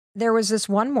there was this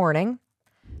one morning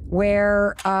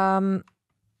where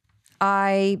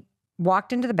I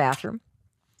walked into the bathroom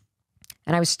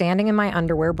and I was standing in my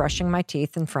underwear brushing my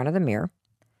teeth in front of the mirror.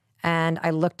 And I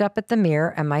looked up at the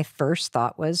mirror and my first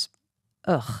thought was,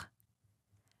 ugh.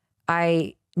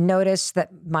 I noticed that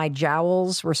my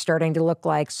jowls were starting to look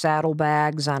like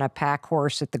saddlebags on a pack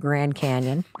horse at the Grand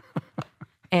Canyon.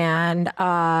 And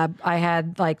I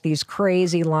had like these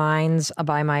crazy lines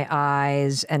by my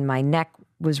eyes, and my neck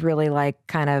was really like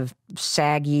kind of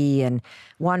saggy, and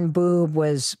one boob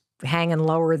was hanging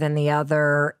lower than the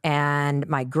other, and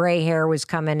my gray hair was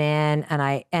coming in.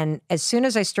 And as soon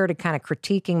as I started kind of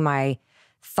critiquing my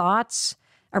thoughts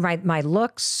or my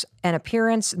looks and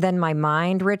appearance, then my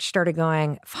mind, Rich, started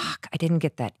going, fuck, I didn't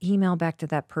get that email back to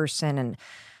that person, and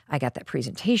I got that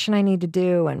presentation I need to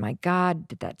do, and my God,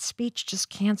 did that speech just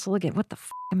cancel again? What the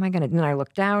fuck am I going to do? And I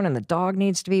look down and the dog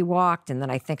needs to be walked, and then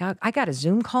I think, I got a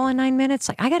Zoom call in 9 minutes.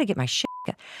 Like, I got to get my shit.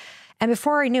 And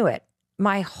before I knew it,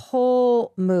 my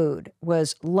whole mood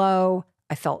was low.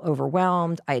 I felt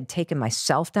overwhelmed. I had taken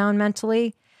myself down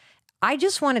mentally. I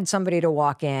just wanted somebody to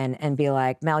walk in and be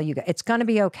like, Mel, it's going to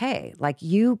be okay. Like,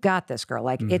 you got this, girl.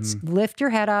 Like, it's lift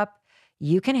your head up.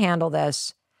 You can handle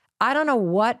this. I don't know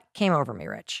what came over me,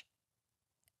 Rich.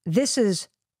 This is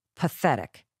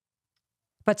pathetic.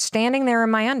 But standing there in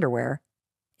my underwear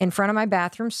in front of my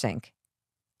bathroom sink,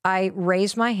 I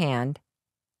raised my hand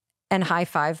and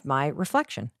high-fived my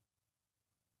reflection.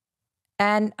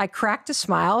 And I cracked a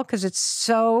smile because it's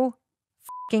so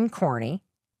fucking corny.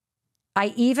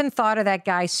 I even thought of that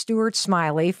guy, Stuart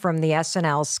Smiley, from the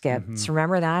SNL skits.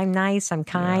 Remember that? I'm nice, I'm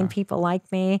kind, people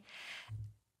like me.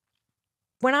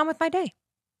 Went on with my day.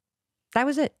 That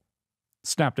was it.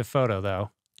 Snapped a photo,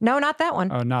 though. No, not that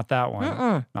one. Oh, not that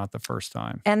one. Not the first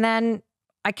time. And then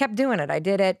I kept doing it. I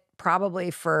did it probably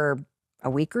for a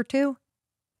week or two.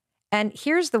 And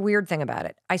here's the weird thing about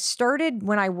it. I started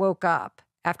when I woke up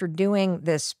after doing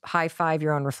this high-five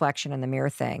your own reflection in the mirror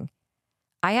thing.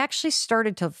 I actually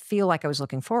started to feel like I was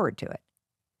looking forward to it.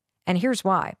 And here's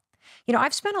why. You know,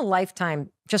 I've spent a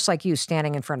lifetime, just like you,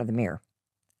 standing in front of the mirror.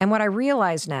 And what I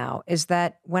realize now is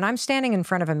that when I'm standing in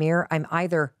front of a mirror, I'm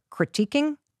either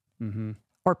critiquing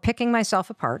or picking myself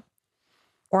apart,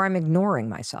 or I'm ignoring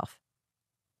myself.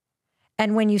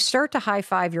 And when you start to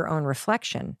high-five your own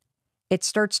reflection, it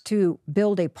starts to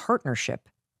build a partnership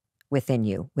within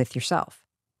you, with yourself.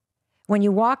 When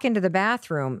you walk into the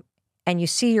bathroom and you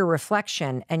see your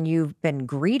reflection and you've been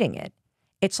greeting it,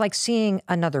 it's like seeing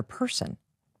another person.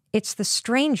 It's the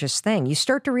strangest thing. You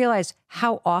start to realize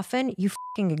how often you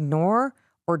fucking ignore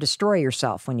or destroy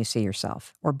yourself when you see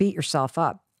yourself or beat yourself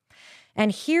up.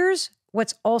 And here's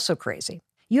what's also crazy.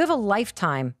 You have a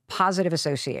lifetime positive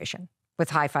association with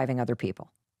high-fiving other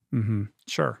people.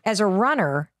 Sure. As a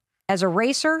runner, as a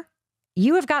racer,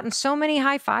 you have gotten so many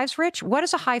high fives, Rich. What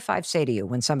does a high five say to you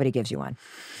when somebody gives you one?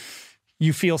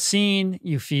 You feel seen,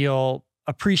 you feel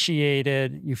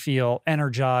appreciated, you feel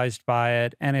energized by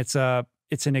it, and it's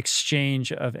an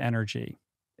exchange of energy.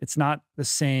 It's not the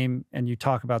same, and you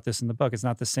talk about this in the book, it's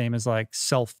not the same as like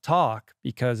self-talk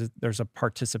because there's a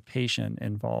participation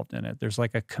involved in it. There's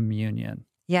like a communion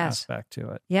aspect to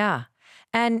it. Yeah.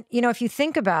 And, you know, if you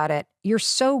think about it, you're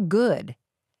so good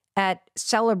at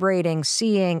celebrating,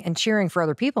 seeing, and cheering for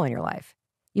other people in your life.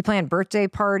 You plan birthday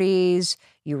parties,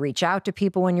 you reach out to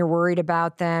people when you're worried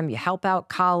about them, you help out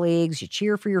colleagues, you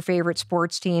cheer for your favorite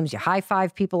sports teams, you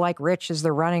high-five people like Rich as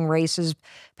they're running races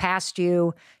past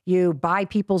you, you buy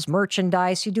people's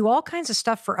merchandise, you do all kinds of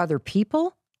stuff for other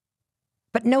people,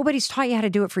 but nobody's taught you how to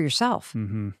do it for yourself.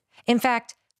 In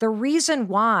fact, the reason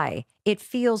why it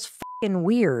feels fucking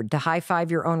weird to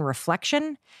high-five your own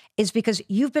reflection is because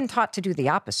you've been taught to do the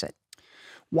opposite.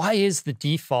 Why is the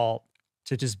default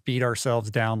to just beat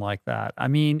ourselves down like that? I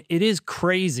mean, it is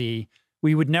crazy.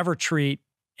 We would never treat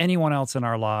anyone else in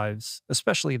our lives,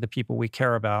 especially the people we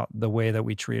care about, the way that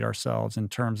we treat ourselves in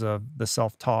terms of the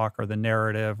self-talk or the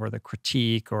narrative or the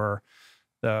critique or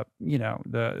the, you know,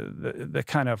 the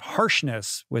kind of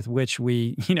harshness with which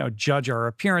we, you know, judge our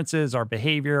appearances, our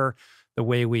behavior, the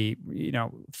way we, you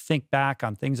know, think back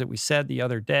on things that we said the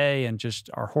other day and just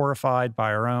are horrified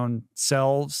by our own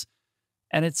selves.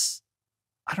 And it's,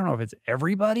 I don't know if it's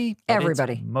everybody, but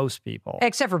it's most people.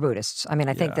 Except for Buddhists. I mean,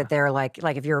 I think that they're like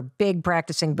if you're a big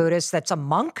practicing Buddhist, that's a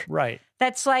monk. Right.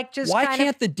 That's like just why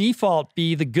can't the default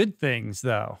be the good things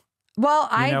though? Well,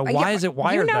 why is it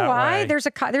wired that way? You know why?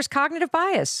 There's cognitive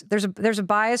bias. There's a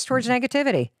bias towards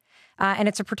negativity. And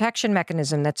it's a protection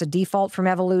mechanism that's a default from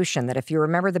evolution, that if you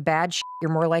remember the bad shit,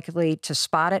 you're more likely to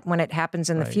spot it when it happens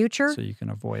in the future. So you can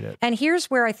avoid it. And here's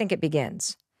where I think it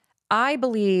begins. I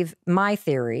believe my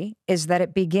theory is that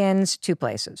it begins two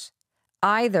places.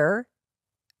 Either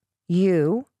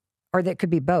you, or that could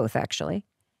be both actually,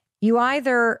 you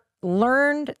either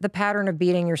learned the pattern of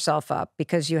beating yourself up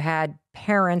because you had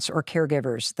parents or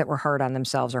caregivers that were hard on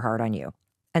themselves or hard on you.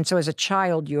 And so as a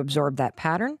child, you absorbed that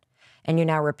pattern and you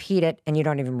now repeat it and you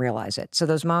don't even realize it. So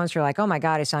those moments you're like, oh my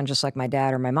God, I sound just like my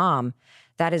dad or my mom.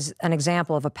 That is an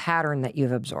example of a pattern that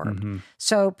you've absorbed.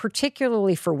 So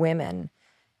particularly for women,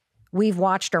 we've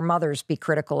watched our mothers be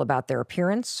critical about their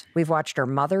appearance. We've watched our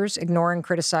mothers ignore and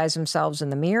criticize themselves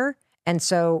in the mirror. And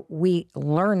so we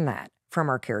learn that from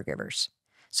our caregivers.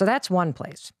 So that's one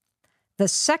place. The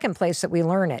second place that we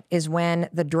learn it is when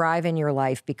the drive in your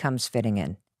life becomes fitting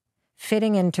in.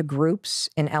 Fitting into groups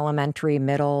in elementary,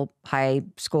 middle, high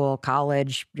school,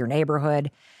 college, your neighborhood.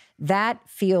 That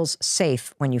feels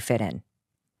safe when you fit in.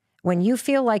 When you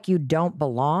feel like you don't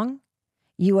belong,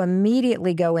 you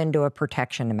immediately go into a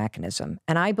protection mechanism.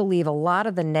 And I believe a lot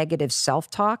of the negative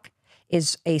self-talk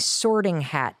is a sorting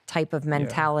hat type of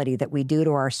mentality that we do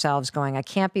to ourselves going, I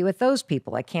can't be with those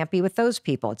people. I can't be with those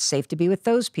people. It's safe to be with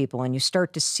those people. And you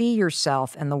start to see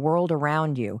yourself and the world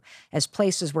around you as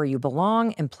places where you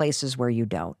belong and places where you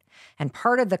don't. And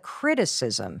part of the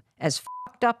criticism, as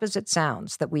fucked up as it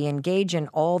sounds, that we engage in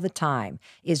all the time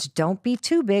is don't be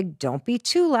too big, don't be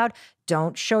too loud,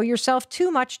 don't show yourself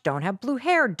too much, don't have blue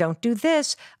hair, don't do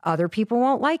this, other people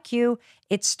won't like you.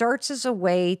 It starts as a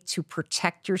way to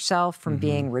protect yourself from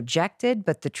being rejected,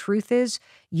 but the truth is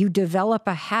you develop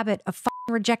a habit of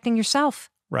rejecting yourself.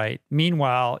 Right.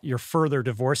 Meanwhile, you're further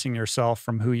divorcing yourself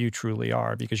from who you truly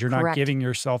are because you're not giving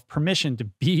yourself permission to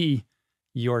be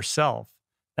yourself.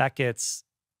 That gets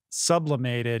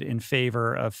sublimated in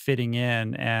favor of fitting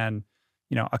in and,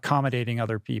 you know, accommodating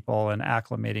other people and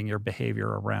acclimating your behavior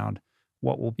around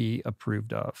what will be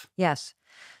approved of. Yes.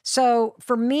 So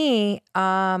for me,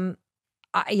 I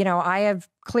have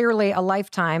clearly a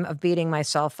lifetime of beating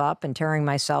myself up and tearing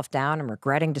myself down and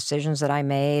regretting decisions that I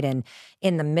made. And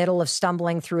in the middle of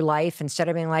stumbling through life, instead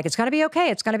of being like, it's going to be okay,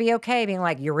 it's going to be okay, being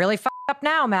like, you're really fucked up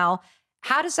now, Mel.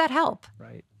 How does that help?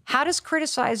 Right. How does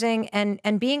criticizing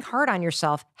and being hard on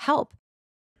yourself help?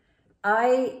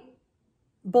 I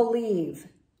believe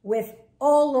with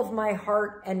all of my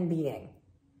heart and being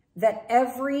that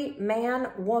every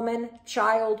man, woman,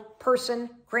 child, person,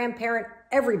 grandparent,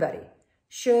 everybody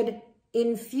should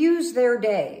infuse their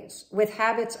days with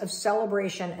habits of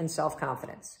celebration and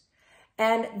self-confidence.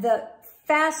 And the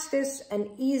fastest and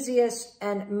easiest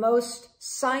and most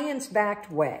science-backed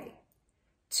way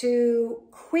to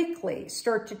quickly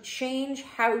start to change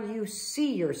how you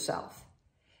see yourself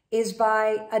is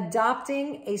by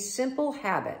adopting a simple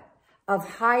habit of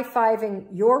high-fiving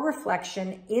your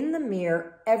reflection in the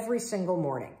mirror every single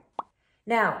morning.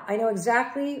 Now, I know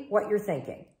exactly what you're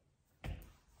thinking.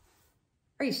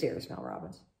 Are you serious, Mel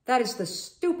Robbins? That is the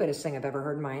stupidest thing I've ever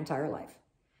heard in my entire life.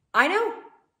 I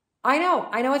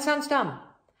know it sounds dumb.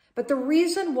 But the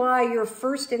reason why your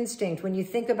first instinct when you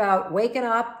think about waking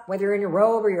up, whether you're in your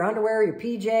robe or your underwear, or your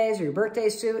PJs or your birthday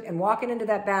suit, and walking into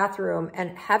that bathroom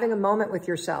and having a moment with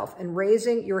yourself and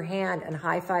raising your hand and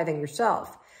high-fiving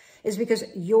yourself is because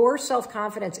your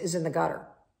self-confidence is in the gutter.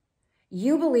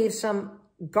 You believe some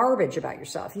garbage about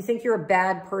yourself. You think you're a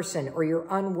bad person or you're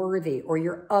unworthy or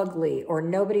you're ugly or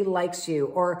nobody likes you.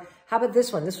 Or how about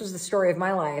this one? This was the story of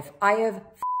my life. I have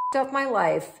f***ed up my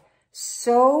life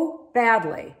so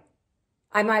badly,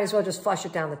 I might as well just flush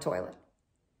it down the toilet.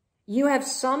 You have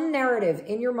some narrative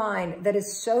in your mind that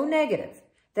is so negative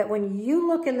that when you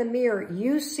look in the mirror,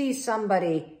 you see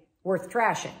somebody worth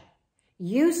trashing.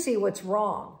 You see what's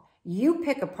wrong. You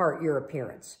pick apart your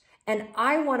appearance. And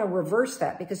I want to reverse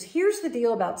that because here's the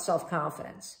deal about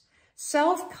self-confidence.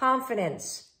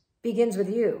 Self-confidence begins with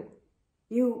you.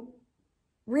 You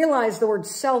realize the word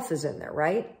self is in there,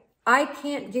 right? I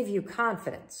can't give you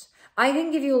confidence. I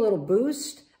can give you a little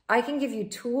boost. I can give you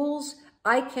tools.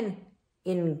 I can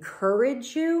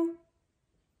encourage you.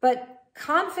 But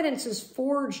confidence is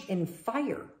forged in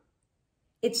fire.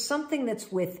 It's something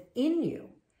that's within you.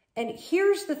 And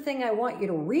here's the thing I want you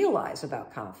to realize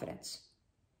about confidence.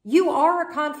 You are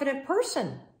a confident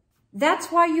person. That's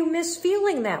why you miss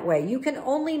feeling that way. You can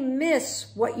only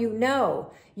miss what you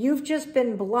know. You've just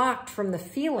been blocked from the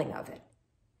feeling of it.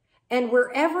 And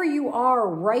wherever you are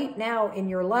right now in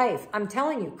your life, I'm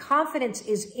telling you, confidence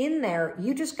is in there.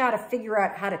 You just got to figure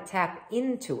out how to tap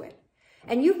into it.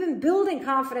 And you've been building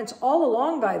confidence all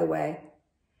along, by the way.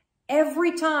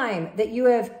 Every time that you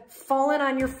have fallen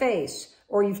on your face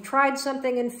or you've tried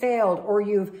something and failed, or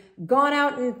you've gone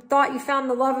out and thought you found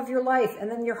the love of your life, and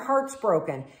then your heart's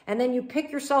broken, and then you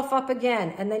pick yourself up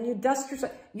again, and then you dust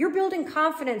yourself. You're building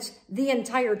confidence the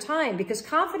entire time, because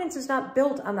confidence is not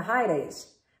built on the high days.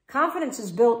 Confidence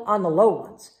is built on the low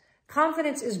ones.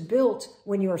 Confidence is built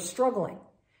when you are struggling.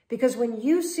 Because when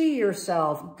you see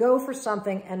yourself go for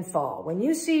something and fall, when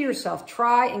you see yourself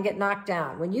try and get knocked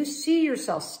down, when you see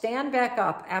yourself stand back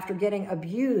up after getting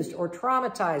abused or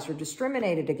traumatized or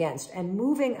discriminated against and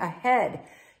moving ahead,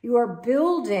 you are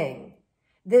building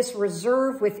this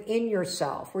reserve within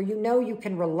yourself where you know you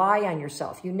can rely on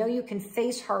yourself. You know you can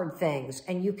face hard things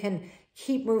and you can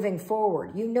keep moving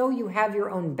forward. You know you have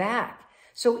your own back.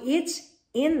 So it's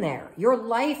in there. Your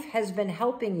life has been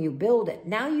helping you build it.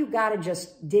 Now you got to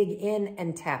just dig in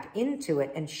and tap into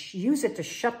it and use it to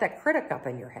shut that critic up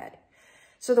in your head.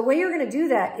 So the way you're going to do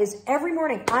that is every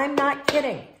morning, I'm not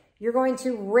kidding, you're going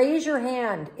to raise your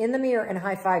hand in the mirror and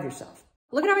high five yourself.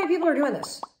 Look at how many people are doing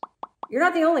this. You're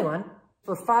not the only one.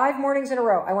 For 5 mornings in a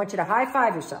row, I want you to high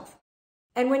five yourself.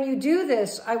 And when you do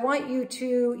this, I want you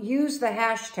to use the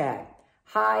hashtag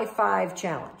high five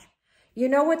challenge. You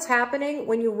know what's happening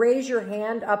when you raise your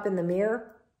hand up in the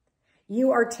mirror?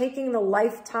 You are taking the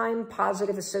lifetime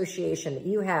positive association that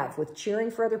you have with cheering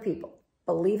for other people,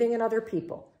 believing in other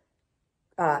people,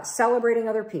 celebrating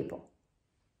other people,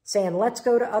 saying, let's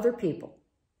go to other people.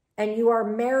 And you are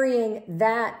marrying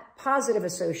that positive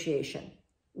association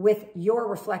with your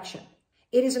reflection.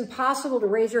 It is impossible to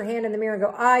raise your hand in the mirror and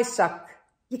go, I suck.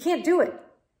 You can't do it.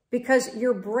 Because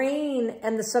your brain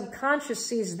and the subconscious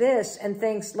sees this and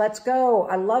thinks, let's go,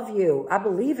 I love you, I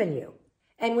believe in you.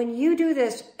 And when you do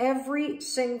this every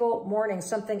single morning,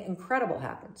 something incredible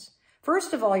happens.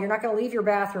 First of all, you're not going to leave your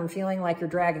bathroom feeling like you're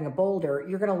dragging a boulder.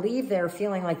 You're going to leave there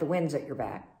feeling like the wind's at your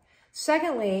back.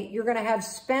 Secondly, you're going to have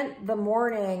spent the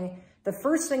morning, the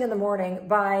first thing in the morning,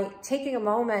 by taking a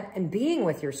moment and being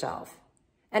with yourself.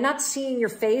 And not seeing your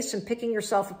face and picking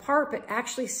yourself apart, but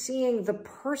actually seeing the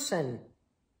person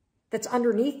that's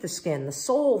underneath the skin, the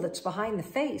soul that's behind the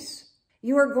face.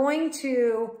 You are going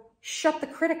to shut the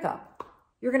critic up.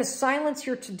 You're going to silence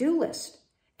your to-do list.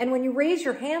 And when you raise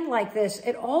your hand like this,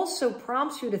 it also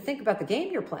prompts you to think about the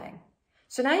game you're playing.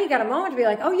 So now you got a moment to be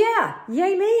like, oh yeah,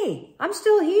 yay me. I'm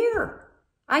still here.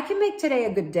 I can make today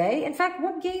a good day. In fact,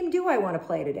 what game do I want to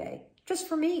play today? Just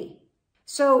for me.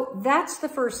 So that's the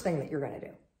first thing that you're going to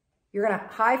do. You're going to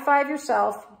high five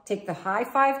yourself, take the high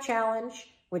five challenge,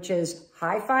 which is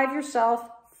high five yourself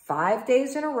 5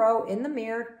 days in a row in the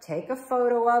mirror, take a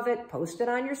photo of it, post it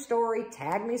on your story,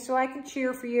 tag me so I can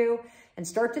cheer for you, and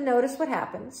start to notice what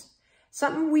happens.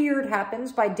 Something weird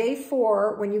happens by day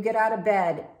 4 when you get out of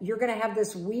bed. You're going to have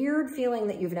this weird feeling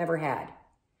that you've never had.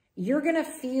 You're going to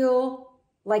feel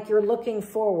like you're looking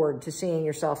forward to seeing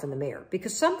yourself in the mirror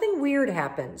because something weird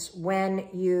happens when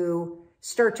you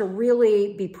start to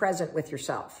really be present with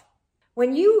yourself.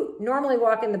 When you normally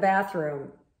walk in the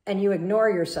bathroom and you ignore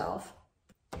yourself,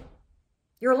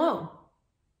 you're alone.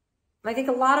 I think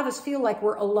a lot of us feel like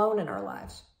we're alone in our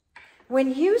lives.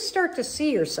 When you start to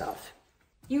see yourself,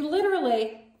 you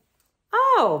literally,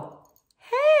 oh,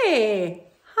 hey,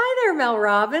 hi there, Mel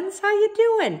Robbins. How you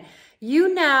doing?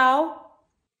 You now,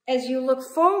 as you look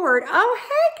forward, oh,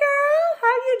 hey, girl,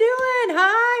 how you doing?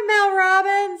 Hi, Mel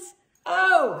Robbins.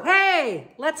 Oh,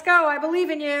 hey, let's go. I believe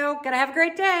in you. Gonna have a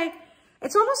great day.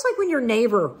 It's almost like when your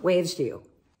neighbor waves to you.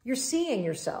 You're seeing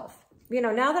yourself. You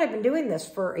know, now that I've been doing this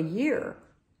for a year,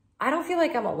 I don't feel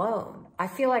like I'm alone. I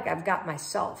feel like I've got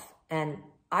myself and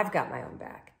I've got my own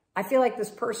back. I feel like this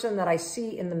person that I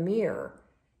see in the mirror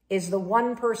is the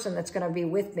one person that's going to be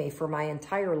with me for my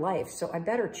entire life. So I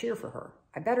better cheer for her.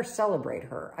 I better celebrate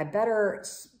her. I better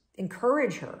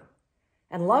encourage her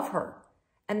and love her.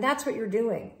 And that's what you're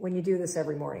doing when you do this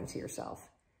every morning to yourself.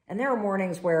 And there are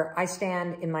mornings where I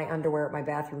stand in my underwear at my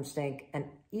bathroom sink and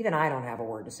even I don't have a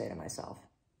word to say to myself.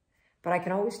 But I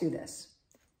can always do this.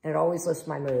 And it always lifts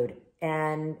my mood.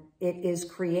 And it is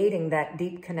creating that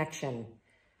deep connection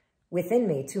within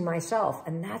me to myself.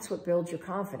 And that's what builds your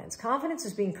confidence. Confidence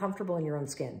is being comfortable in your own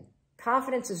skin.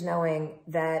 Confidence is knowing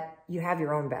that you have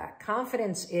your own back.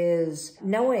 Confidence is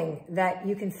knowing that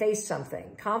you can face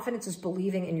something. Confidence is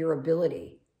believing in your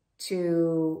ability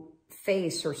to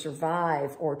face or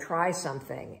survive or try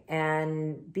something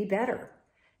and be better.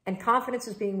 And confidence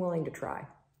is being willing to try.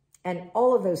 And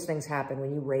all of those things happen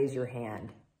when you raise your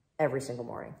hand every single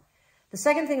morning. The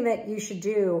second thing that you should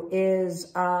do is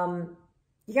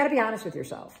you got to be honest with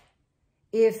yourself.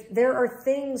 If there are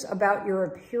things about your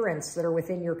appearance that are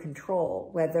within your control,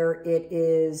 whether it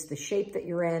is the shape that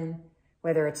you're in,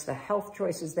 whether it's the health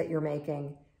choices that you're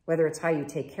making, whether it's how you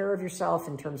take care of yourself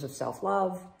in terms of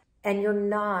self-love, and you're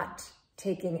not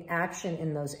taking action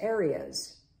in those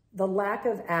areas, the lack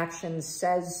of action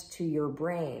says to your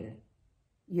brain,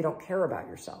 you don't care about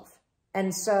yourself.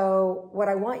 And so what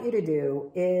I want you to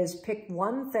do is pick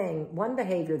one thing, one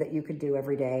behavior that you could do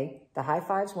every day. The high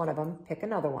five's one of them. Pick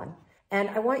another one. And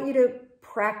I want you to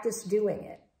practice doing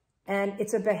it. And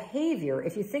it's a behavior.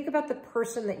 If you think about the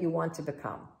person that you want to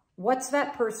become, what's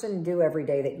that person do every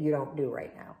day that you don't do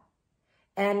right now?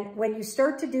 And when you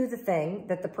start to do the thing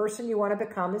that the person you want to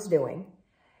become is doing,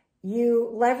 you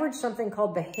leverage something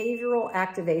called behavioral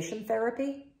activation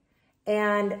therapy.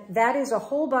 And that is a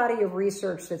whole body of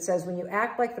research that says when you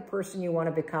act like the person you want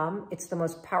to become, it's the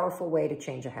most powerful way to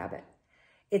change a habit.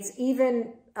 It's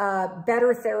even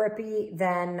better therapy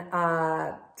than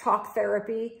talk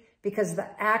therapy, because the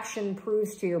action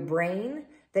proves to your brain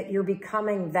that you're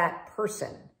becoming that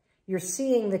person. You're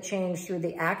seeing the change through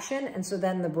the action, and so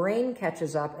then the brain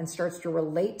catches up and starts to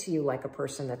relate to you like a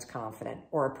person that's confident,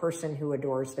 or a person who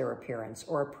adores their appearance,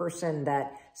 or a person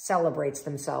that celebrates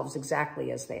themselves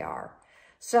exactly as they are.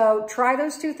 So try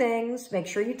those two things. Make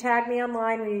sure you tag me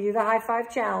online when you do the high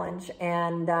five challenge,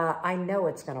 and I know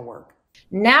it's going to work.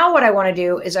 Now what I want to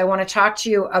do is I want to talk to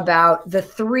you about the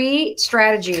 3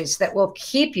 strategies that will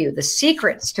keep you, the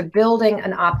secrets to building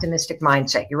an optimistic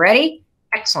mindset. You ready?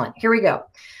 Excellent. Here we go.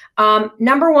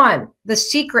 Number 1, the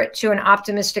secret to an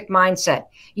optimistic mindset.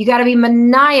 You got to be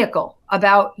maniacal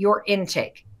about your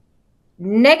intake.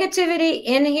 Negativity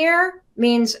in here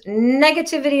means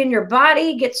negativity in your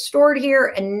body gets stored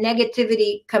here and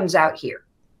negativity comes out here.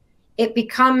 It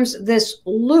becomes this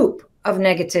loop of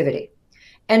negativity.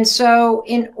 And so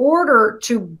in order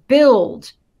to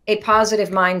build a positive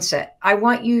mindset, I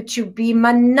want you to be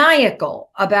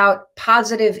maniacal about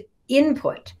positive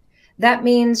input. That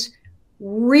means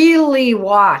really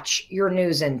watch your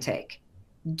news intake.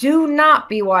 Do not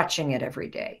be watching it every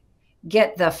day.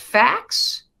 Get the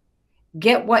facts,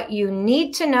 get what you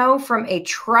need to know from a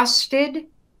trusted,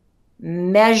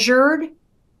 measured,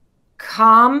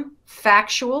 calm,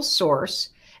 factual source,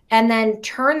 and then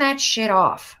turn that shit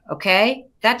off, okay?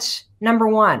 That's number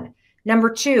 1.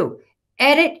 Number 2,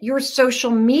 edit your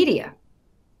social media.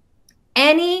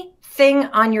 Anything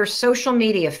on your social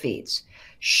media feeds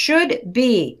should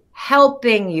be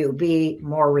helping you be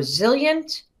more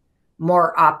resilient,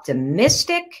 more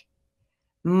optimistic,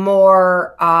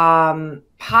 more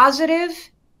positive.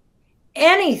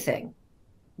 Anything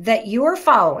that you're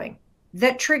following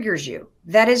that triggers you,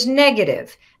 that is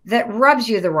negative, that rubs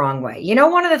you the wrong way. You know,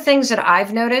 one of the things that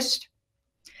I've noticed,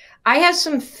 I have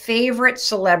some favorite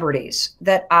celebrities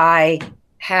that I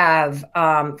have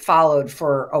followed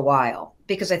for a while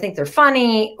because I think they're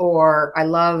funny, or I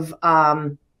love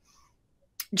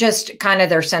just kind of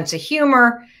their sense of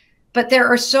humor. But there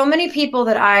are so many people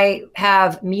that I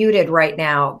have muted right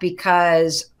now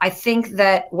because I think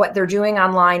that what they're doing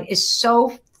online is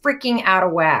so freaking out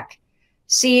of whack.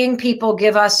 Seeing people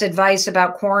give us advice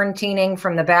about quarantining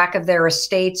from the back of their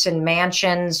estates and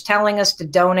mansions, telling us to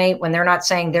donate when they're not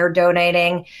saying they're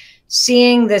donating,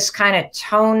 seeing this kind of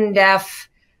tone deaf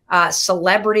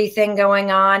celebrity thing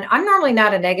going on. I'm normally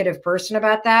not a negative person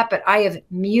about that, but I have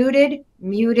muted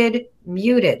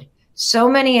so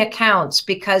many accounts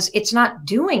because it's not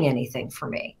doing anything for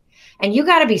me. And you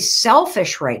got to be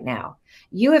selfish right now.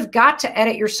 You have got to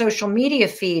edit your social media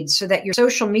feeds so that your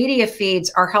social media feeds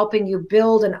are helping you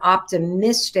build an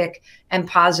optimistic and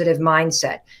positive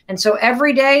mindset. And so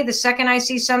every day, the second I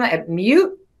see something,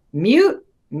 mute,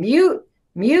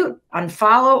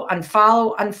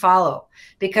 unfollow,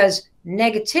 because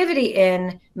negativity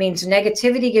in means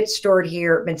negativity gets stored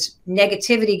here, means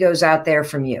negativity goes out there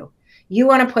from you. You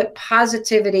want to put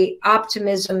positivity,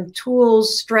 optimism,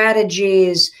 tools,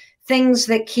 strategies, things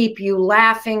that keep you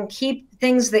laughing,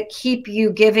 things that keep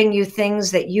you giving you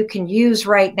things that you can use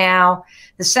right now.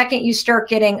 The second you start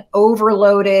getting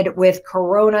overloaded with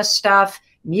Corona stuff,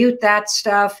 mute that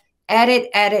stuff, edit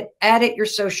your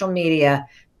social media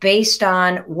based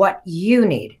on what you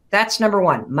need. That's number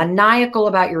 1, maniacal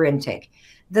about your intake.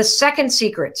 The second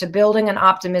secret to building an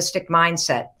optimistic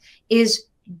mindset is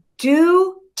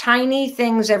do tiny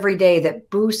things every day that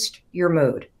boost your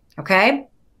mood, okay?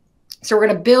 So we're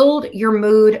going to build your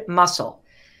mood muscle.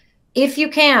 If you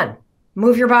can,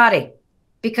 move your body,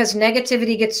 because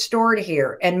negativity gets stored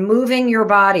here. And moving your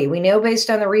body, we know based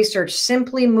on the research,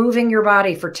 simply moving your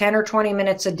body for 10 or 20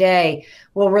 minutes a day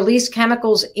will release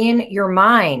chemicals in your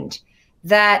mind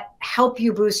that help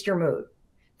you boost your mood.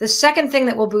 The second thing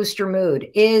that will boost your mood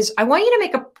is I want you to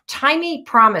make a tiny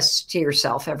promise to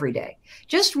yourself every day.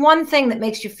 Just one thing that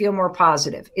makes you feel more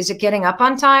positive. Is it getting up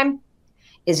on time?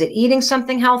 Is it eating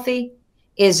something healthy?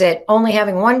 Is it only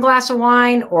having one glass of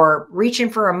wine or reaching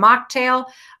for a mocktail?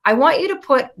 I want you to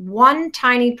put one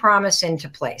tiny promise into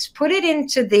place. Put it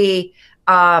into the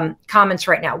comments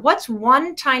right now. What's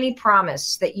one tiny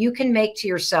promise that you can make to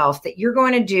yourself that you're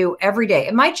going to do every day?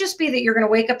 It might just be that you're going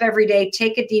to wake up every day,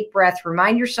 take a deep breath,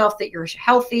 remind yourself that you're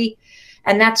healthy,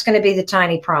 and that's going to be the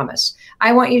tiny promise.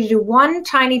 I want you to do one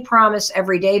tiny promise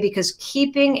every day, because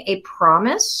keeping a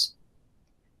promise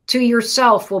to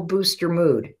yourself will boost your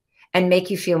mood and make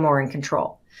you feel more in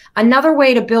control. Another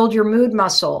way to build your mood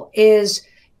muscle is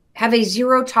have a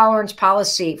zero tolerance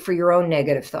policy for your own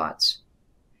negative thoughts.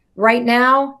 Right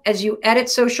now, as you edit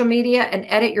social media and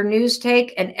edit your news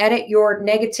take and edit your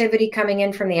negativity coming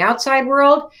in from the outside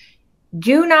world,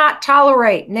 do not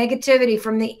tolerate negativity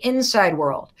from the inside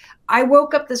world. I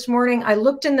woke up this morning, I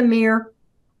looked in the mirror,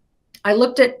 I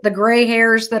looked at the gray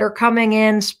hairs that are coming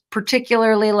in,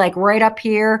 particularly like right up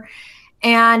here,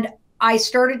 and I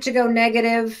started to go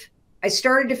negative. I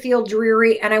started to feel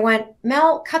dreary, and I went,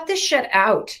 Mel, cut this shit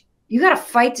out. You got to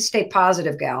fight to stay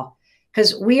positive, gal,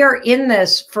 because we are in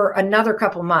this for another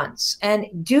couple months. And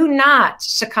do not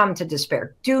succumb to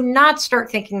despair. Do not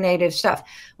start thinking negative stuff.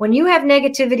 When you have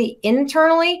negativity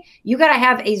internally, you got to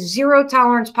have a zero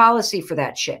tolerance policy for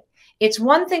that shit. It's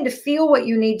one thing to feel what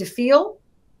you need to feel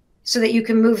so that you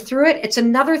can move through it. It's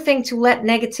another thing to let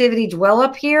negativity dwell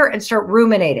up here and start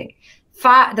ruminating.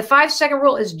 The 5-second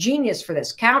rule is genius for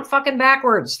this. Count fucking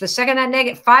backwards. The second that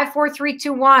negative, 5, 4, 3,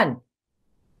 2, 1.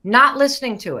 Not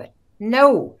listening to it.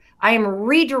 No, I am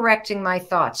redirecting my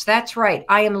thoughts. That's right.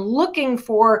 I am looking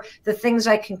for the things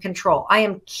I can control. I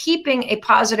am keeping a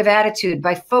positive attitude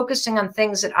by focusing on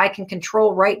things that I can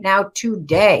control right now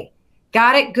today.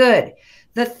 Got it? Good.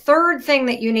 The third thing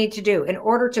that you need to do in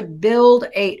order to build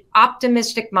an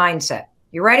optimistic mindset.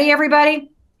 You ready,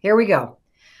 everybody? Here we go.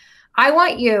 I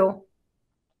want you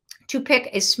to pick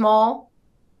a small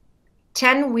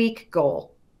 10-week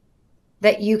goal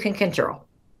that you can control.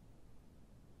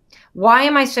 Why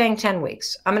am I saying 10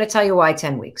 weeks? I'm going to tell you why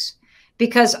 10 weeks.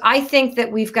 Because I think that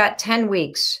we've got 10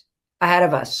 weeks ahead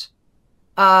of us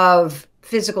of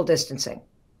physical distancing.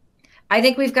 I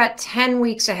think we've got 10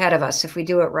 weeks ahead of us, if we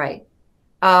do it right,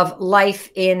 of life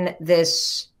in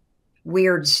this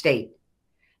weird state.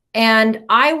 And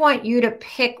I want you to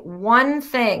pick one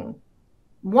thing,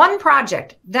 one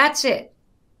project, that's it,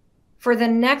 for the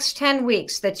next 10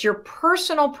 weeks. That's your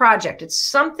personal project. It's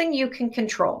something you can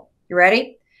control. You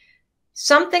ready?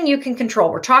 Something you can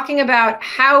control. We're talking about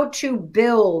how to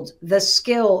build the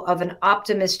skill of an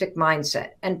optimistic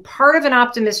mindset. And part of an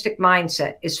optimistic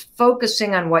mindset is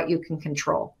focusing on what you can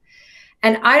control.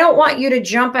 And I don't want you to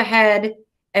jump ahead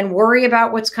and worry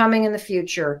about what's coming in the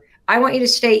future. I want you to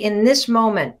stay in this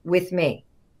moment with me.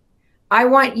 I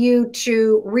want you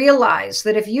to realize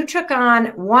that if you took on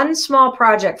one small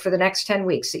project for the next 10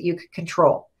 weeks that you could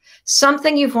control,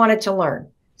 something you've wanted to learn,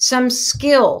 some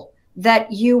skill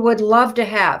that you would love to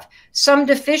have, some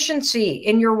deficiency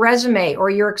in your resume or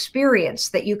your experience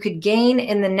that you could gain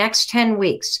in the next 10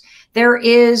 weeks, there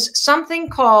is something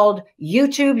called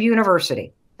YouTube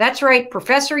University. That's right.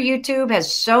 Professor YouTube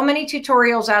has so many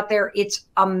tutorials out there. It's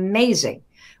amazing.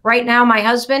 Right now, my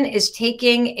husband is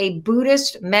taking a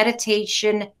Buddhist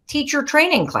meditation teacher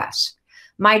training class.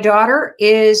 My daughter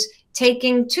is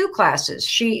taking 2 classes.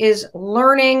 She is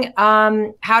learning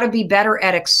how to be better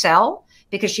at Excel,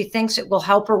 because she thinks it will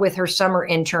help her with her summer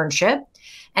internship.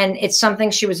 And it's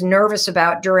something she was nervous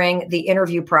about during the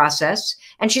interview process.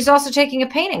 And she's also taking a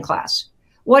painting class.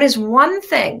 What is one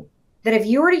thing that if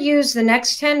you were to use the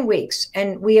next 10 weeks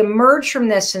and we emerge from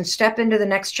this and step into the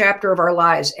next chapter of our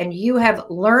lives, and you have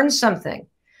learned something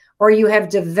or you have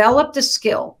developed a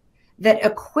skill that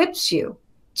equips you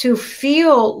to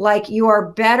feel like you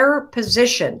are better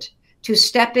positioned to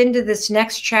step into this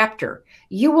next chapter,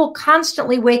 you will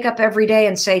constantly wake up every day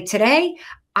and say, today,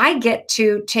 I get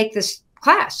to take this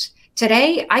class.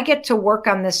 Today, I get to work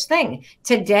on this thing.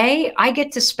 Today, I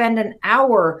get to spend an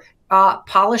hour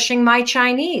polishing my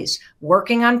Chinese,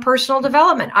 working on personal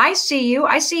development. I see you.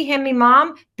 I see Himmy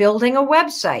Mom building a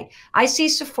website. I see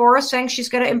Sephora saying she's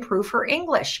going to improve her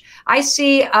English. I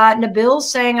see Nabil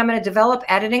saying I'm going to develop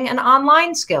editing and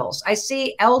online skills. I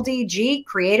see LDG,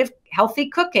 creative healthy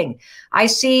cooking. I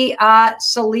see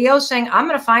Salio saying I'm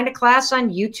going to find a class on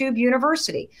YouTube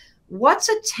University. What's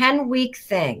a 10-week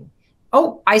thing?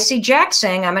 Oh, I see Jack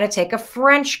saying I'm going to take a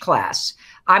French class.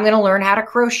 I'm going to learn how to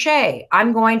crochet.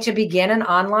 I'm going to begin an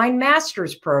online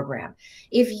master's program.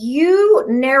 If you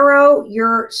narrow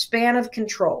your span of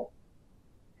control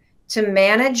to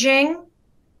managing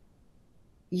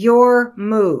your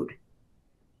mood,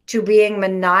 to being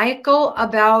maniacal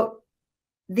about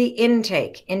the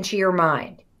intake into your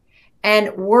mind,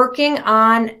 and working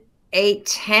on a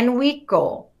 10-week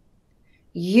goal,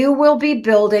 you will be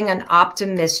building an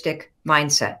optimistic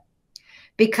mindset,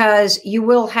 because you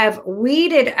will have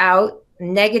weeded out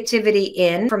negativity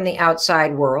in from the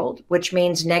outside world, which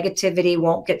means negativity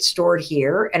won't get stored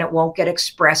here and it won't get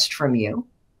expressed from you.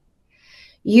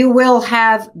 You will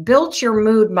have built your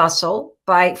mood muscle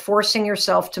by forcing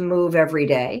yourself to move every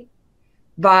day,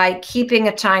 by keeping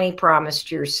a tiny promise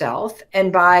to yourself,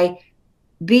 and by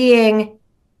being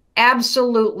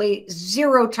absolutely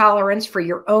zero tolerance for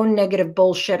your own negative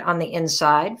bullshit on the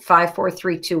inside. 5, 4,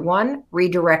 3, 2, 1,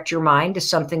 redirect your mind to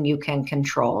something you can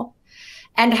control.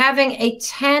 And having a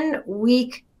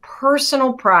 10-week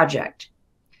personal project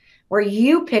where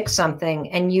you pick something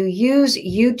and you use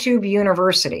YouTube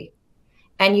University,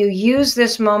 and you use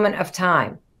this moment of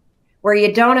time where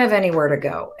you don't have anywhere to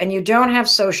go and you don't have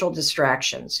social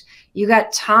distractions. You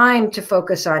got time to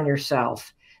focus on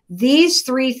yourself. These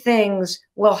 3 things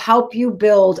will help you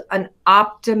build an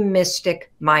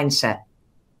optimistic mindset.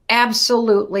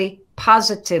 Absolutely,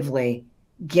 positively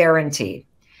guaranteed.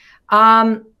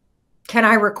 Can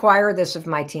I require this of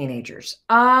my teenagers?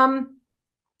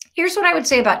 Here's what I would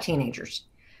say about teenagers.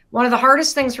 One of the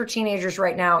hardest things for teenagers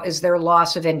right now is their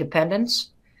loss of independence.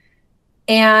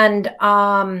 And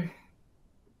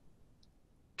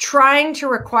trying to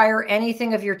require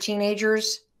anything of your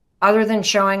teenagers other than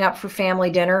showing up for family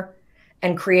dinner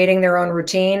and creating their own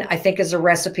routine, I think is a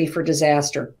recipe for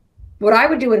disaster. What I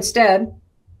would do instead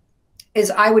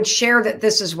is I would share that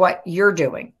this is what you're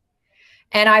doing.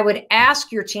 And I would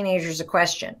ask your teenagers a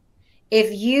question.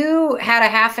 If you had a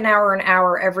half an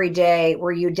hour every day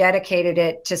where you dedicated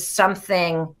it to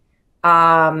something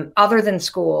other than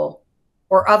school,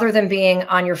 or other than being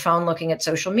on your phone looking at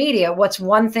social media, what's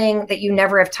one thing that you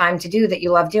never have time to do that you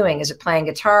love doing? Is it playing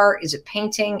guitar? Is it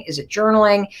painting? Is it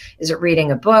journaling? Is it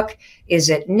reading a book? Is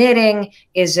it knitting?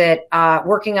 Is it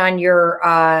working on your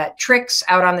tricks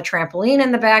out on the trampoline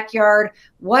in the backyard?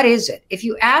 What is it? If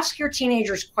you ask your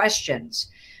teenagers questions,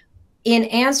 in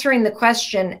answering the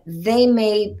question, they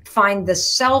may find the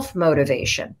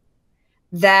self-motivation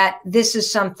that this is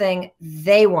something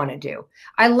they want to do.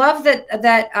 I love that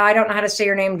I don't know how to say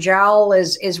your name, Jal,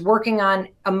 is working on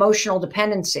emotional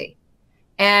dependency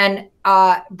and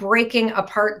breaking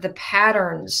apart the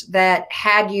patterns that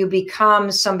had you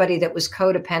become somebody that was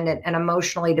codependent and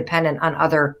emotionally dependent on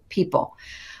other people.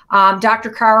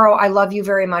 Dr. Caro, I love you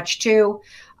very much too.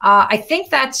 I think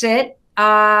that's it.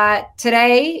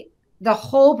 Today, the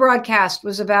whole broadcast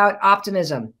was about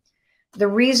optimism. The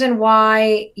reason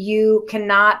why you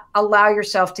cannot allow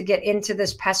yourself to get into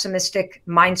this pessimistic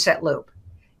mindset loop,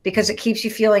 because it keeps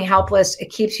you feeling helpless, it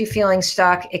keeps you feeling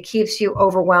stuck, it keeps you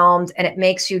overwhelmed, and it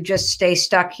makes you just stay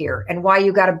stuck here. And why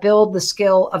you got to build the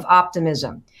skill of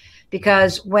optimism.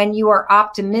 Because when you are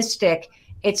optimistic,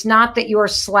 it's not that you are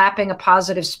slapping a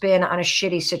positive spin on a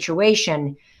shitty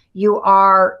situation. You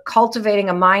are cultivating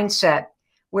a mindset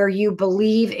where you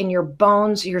believe in your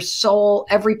bones, your soul,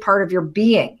 every part of your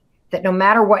being, that no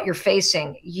matter what you're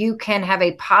facing, you can have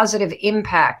a positive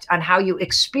impact on how you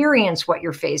experience what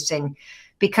you're facing,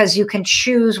 because you can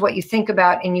choose what you think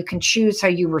about and you can choose how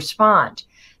you respond.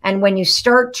 And when you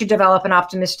start to develop an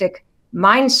optimistic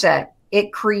mindset,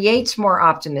 it creates more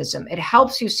optimism. It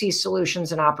helps you see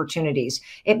solutions and opportunities.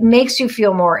 It makes you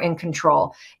feel more in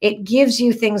control. It gives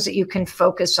you things that you can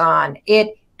focus on.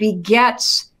 It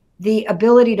begets the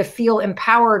ability to feel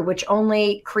empowered, which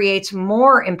only creates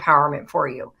more empowerment for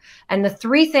you. And the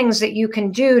 3 things that you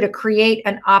can do to create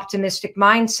an optimistic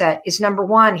mindset is, number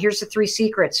 1, here's the 3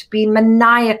 secrets. Be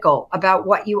maniacal about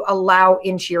what you allow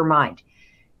into your mind.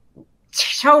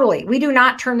 Totally. We do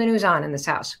not turn the news on in this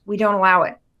house. We don't allow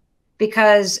it,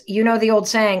 because you know the old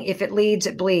saying, if it leads,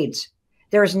 it bleeds.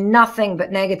 There's nothing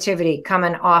but negativity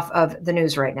coming off of the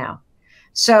news right now.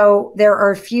 So there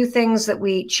are a few things that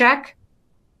we check.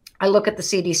 I look at the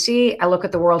CDC, I look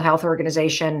at the World Health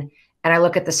Organization, and I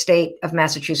look at the state of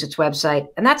Massachusetts website,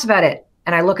 and that's about it.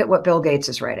 And I look at what Bill Gates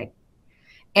is writing.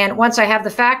 And once I have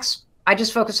the facts, I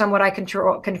just focus on what I can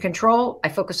control. I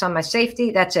focus on my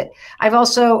safety. That's it. I've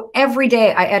also, every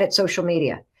day I edit social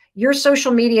media. Your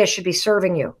social media should be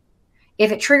serving you.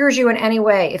 If it triggers you in any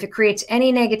way, if it creates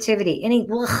any negativity,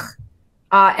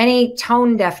 any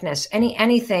tone deafness,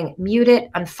 anything, mute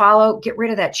it, unfollow, get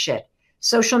rid of that shit.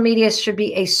 Social media should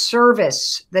be a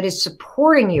service that is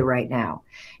supporting you right now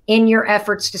in your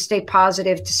efforts to stay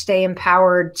positive, to stay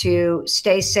empowered, to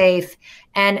stay safe,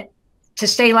 and to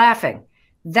stay laughing.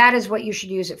 That is what you should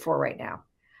use it for right now.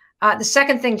 The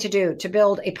second thing to do to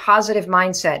build a positive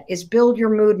mindset is build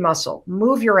your mood muscle.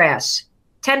 Move your ass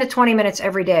 10 to 20 minutes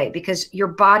every day, because your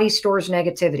body stores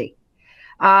negativity.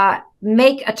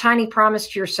 Make a tiny promise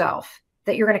to yourself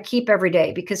that you're going to keep every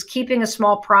day, because keeping a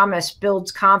small promise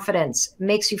builds confidence,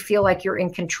 makes you feel like you're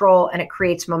in control, and it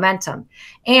creates momentum.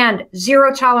 And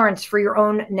zero tolerance for your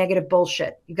own negative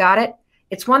bullshit. You got it?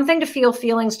 It's one thing to feel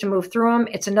feelings, to move through them.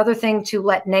 It's another thing to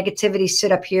let negativity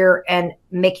sit up here and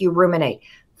make you ruminate.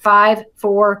 5,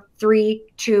 4, 3,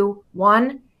 2,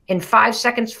 1. In 5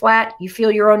 seconds flat, you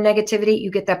feel your own negativity.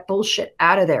 You get that bullshit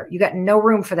out of there. You got no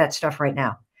room for that stuff right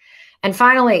now. And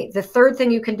finally, the third thing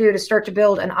you can do to start to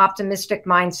build an optimistic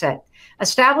mindset,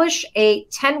 establish a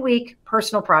 10-week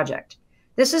personal project.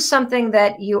 This is something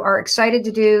that you are excited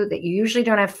to do, that you usually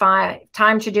don't have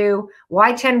time to do.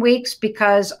 Why 10 weeks?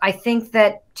 Because I think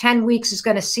that 10 weeks is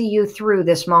going to see you through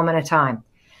this moment of time.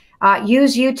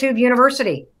 Use YouTube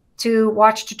University to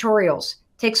watch tutorials.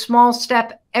 Take small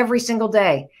step every single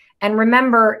day. And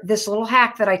remember this little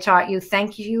hack that I taught you.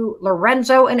 Thank you,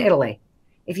 Lorenzo in Italy.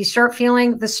 If you start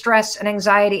feeling the stress and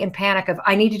anxiety and panic of,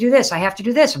 I need to do this, I have to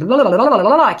do this, blah, blah, blah, blah,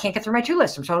 blah, I can't get through my to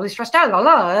list, I'm totally stressed out, blah,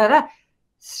 blah, blah, blah.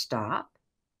 Stop.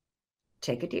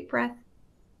 Take a deep breath.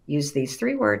 Use these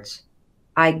 3 words.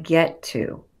 I get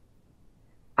to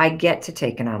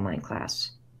take an online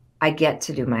class. I get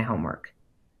to do my homework.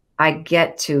 I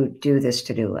get to do this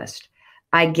to-do list.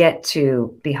 I get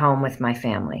to be home with my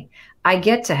family. I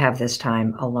get to have this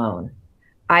time alone.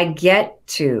 I get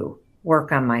to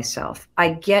work on myself.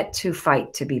 I get to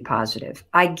fight to be positive.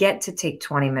 I get to take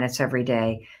 20 minutes every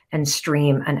day and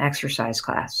stream an exercise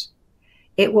class.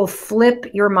 It will flip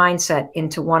your mindset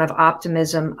into one of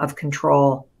optimism, of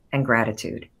control, and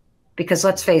gratitude. Because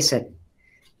let's face it,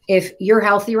 if you're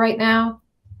healthy right now,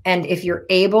 and if you're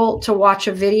able to watch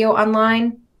a video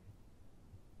online,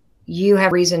 you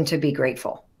have reason to be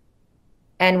grateful.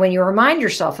 And when you remind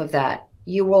yourself of that,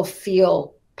 you will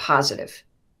feel positive.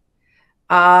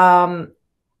 Somebody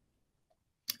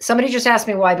just asked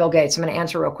me why Bill Gates. I'm going to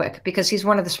answer real quick, because he's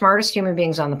one of the smartest human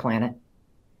beings on the planet,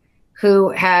 who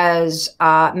has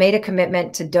made a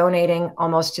commitment to donating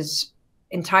almost his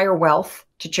entire wealth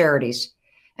to charities.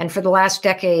 And for the last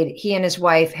decade, he and his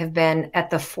wife have been at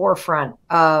the forefront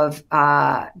of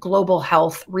global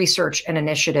health research and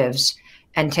initiatives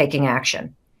and taking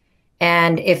action.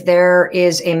 And if there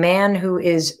is a man who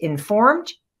is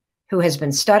informed, who has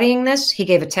been studying this, he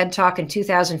gave a TED Talk in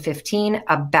 2015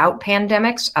 about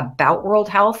pandemics, about world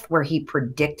health, where he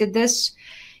predicted this.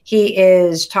 He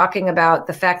is talking about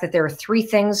the fact that there are 3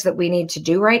 things that we need to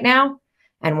do right now.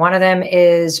 And one of them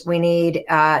is we need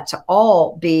to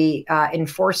all be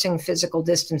enforcing physical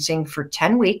distancing for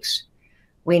 10 weeks.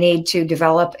 We need to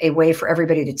develop a way for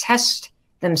everybody to test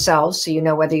themselves so you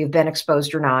know whether you've been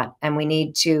exposed or not. And we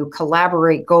need to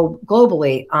collaborate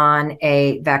globally on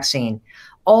a vaccine.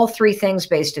 All 3 things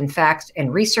based in fact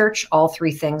and research, all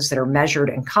 3 things that are measured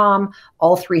and calm,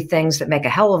 all 3 things that make a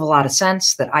hell of a lot of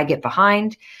sense that I get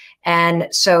behind. And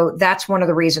so that's one of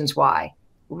the reasons why.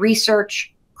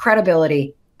 Research,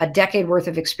 credibility, a decade worth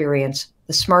of experience,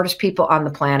 the smartest people on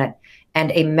the planet,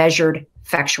 and a measured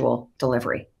factual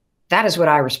delivery. That is what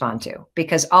I respond to,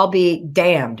 because I'll be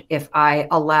damned if I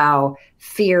allow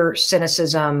fear,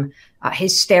 cynicism,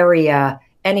 hysteria,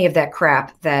 any of that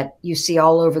crap that you see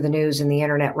all over the news and the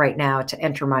internet right now to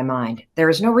enter my mind. There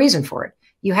is no reason for it.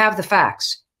 You have the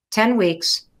facts. 10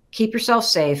 weeks, keep yourself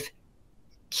safe,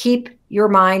 keep your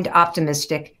mind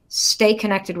optimistic, stay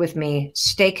connected with me,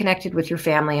 stay connected with your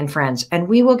family and friends, and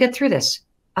we will get through this.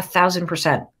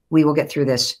 1,000%. We will get through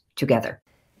this together.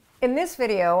 In this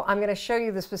video, I'm going to show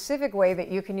you the specific way that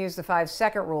you can use the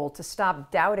 5-second rule to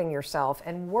stop doubting yourself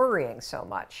and worrying so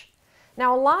much.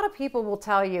 Now, a lot of people will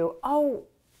tell you, oh,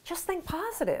 just think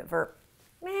positive, or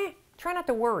try not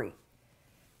to worry.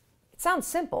 It sounds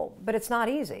simple, but it's not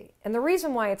easy. And the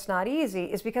reason why it's not easy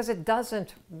is because it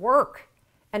doesn't work.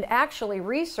 And actually,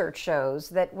 research shows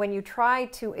that when you try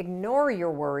to ignore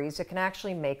your worries, it can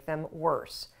actually make them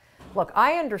worse. Look,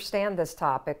 I understand this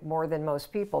topic more than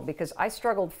most people because I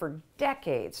struggled for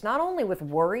decades, not only with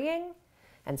worrying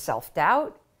and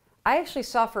self-doubt, I actually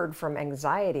suffered from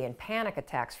anxiety and panic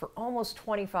attacks for almost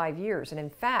 25 years. And in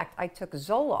fact, I took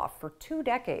Zoloft for 2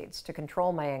 decades to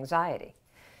control my anxiety.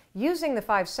 Using the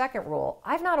 5-second rule,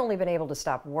 I've not only been able to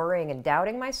stop worrying and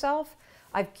doubting myself,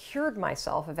 I've cured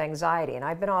myself of anxiety, and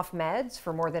I've been off meds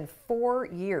for more than 4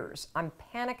 years. I'm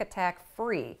panic attack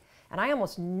free, and I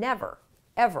almost never,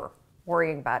 ever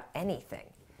worrying about anything.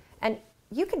 And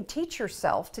you can teach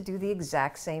yourself to do the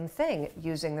exact same thing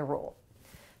using the rule.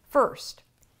 First,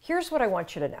 here's what I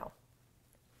want you to know.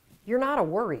 You're not a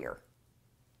worrier.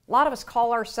 A lot of us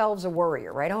call ourselves a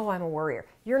worrier, right? Oh, I'm a worrier.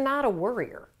 You're not a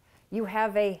worrier. You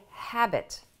have a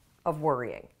habit of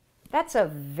worrying. That's a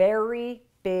very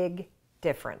big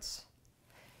difference.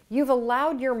 You've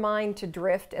allowed your mind to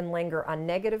drift and linger on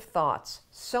negative thoughts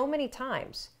so many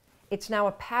times, it's now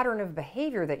a pattern of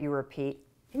behavior that you repeat,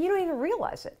 and you don't even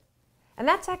realize it. And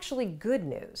that's actually good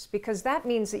news, because that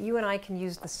means that you and I can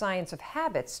use the science of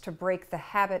habits to break the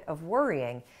habit of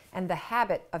worrying and the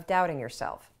habit of doubting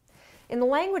yourself. In the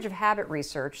language of habit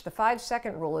research, the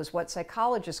 5-second rule is what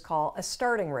psychologists call a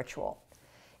starting ritual.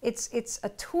 It's a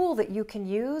tool that you can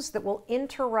use that will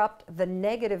interrupt the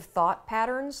negative thought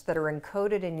patterns that are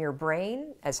encoded in your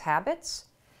brain as habits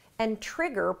and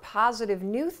trigger positive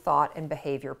new thought and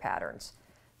behavior patterns.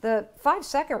 The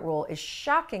 5-second rule is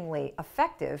shockingly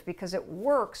effective because it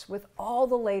works with all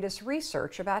the latest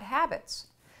research about habits.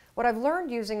 What I've learned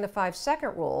using the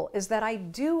 5-second rule is that I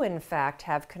do in fact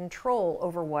have control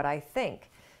over what I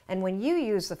think. And when you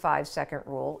use the 5-second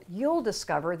rule, you'll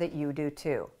discover that you do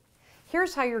too.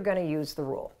 Here's how you're going to use the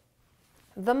rule.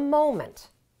 The moment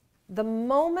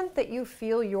that you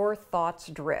feel your thoughts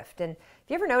drift, and have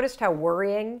you ever noticed how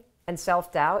worrying and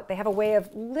self-doubt, they have a way of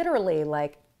literally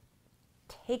like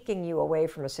taking you away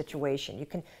from a situation. You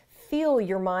can feel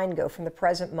your mind go from the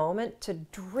present moment to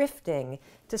drifting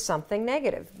to something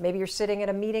negative. Maybe you're sitting at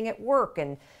a meeting at work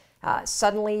and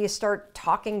suddenly you start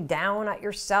talking down at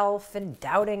yourself and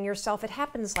doubting yourself. It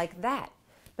happens like that.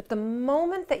 But the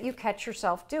moment that you catch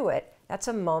yourself do it, that's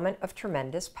a moment of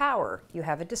tremendous power. You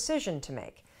have a decision to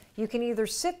make. You can either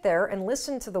sit there and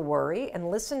listen to the worry and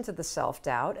listen to the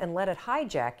self-doubt and let it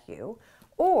hijack you,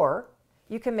 or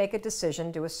you can make a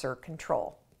decision to assert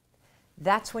control.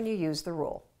 That's when you use the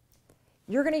rule.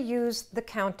 You're going to use the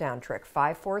countdown trick,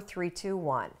 5, 4, 3, 2,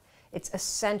 1. It's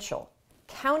essential.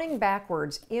 Counting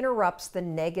backwards interrupts the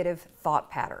negative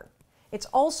thought pattern. It's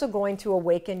also going to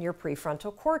awaken your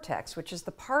prefrontal cortex, which is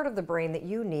the part of the brain that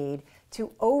you need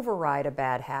to override a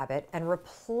bad habit and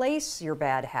replace your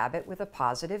bad habit with a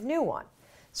positive new one.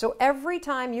 So every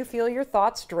time you feel your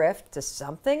thoughts drift to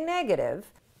something negative,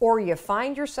 or you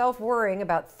find yourself worrying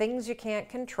about things you can't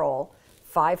control,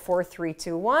 5, 4, 3,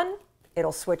 2, 1,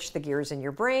 it'll switch the gears in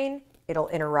your brain, it'll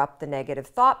interrupt the negative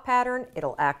thought pattern,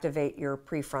 it'll activate your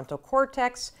prefrontal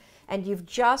cortex, and you've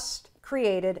just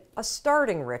created a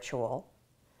starting ritual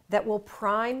that will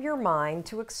prime your mind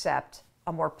to accept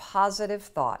a more positive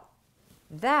thought.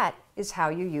 That is how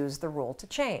you use the rule to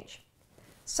change.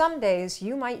 Some days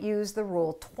you might use the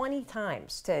rule 20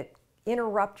 times to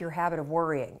interrupt your habit of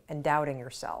worrying and doubting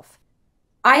yourself.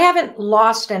 I haven't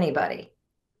lost anybody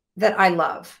that I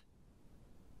love.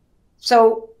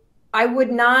 So I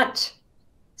would not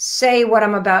say what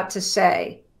I'm about to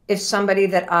say if somebody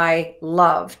that I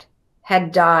loved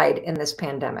had died in this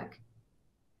pandemic.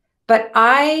 But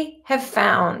I have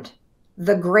found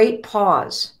the great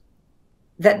pause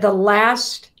that the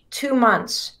last 2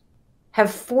 months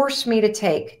have forced me to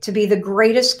take to be the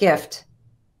greatest gift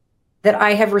that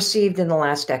I have received in the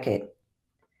last decade.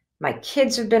 My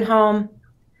kids have been home.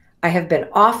 I have been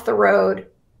off the road.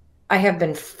 I have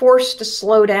been forced to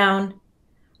slow down.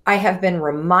 I have been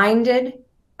reminded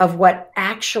of what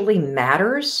actually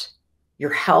matters: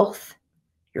 your health,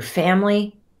 your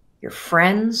family, your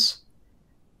friends,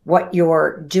 what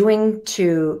you're doing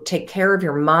to take care of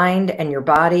your mind and your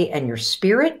body and your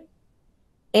spirit,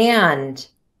 and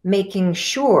making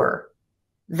sure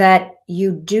that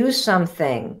you do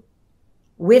something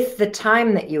with the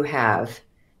time that you have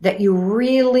that you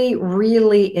really,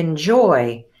 really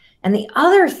enjoy. And the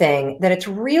other thing that it's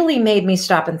really made me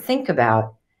stop and think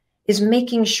about is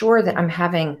making sure that I'm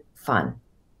having fun,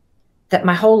 that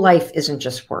my whole life isn't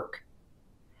just work.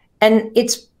 And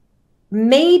it's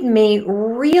made me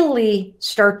really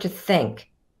start to think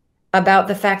about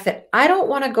the fact that I don't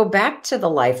want to go back to the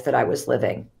life that I was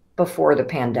living before the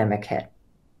pandemic hit.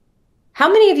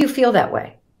 How many of you feel that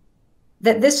way?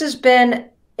 That this has been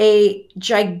a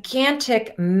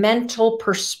gigantic mental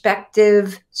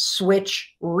perspective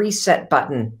switch reset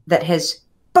button that has,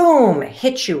 boom,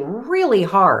 hit you really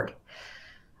hard.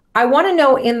 I want to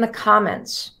know in the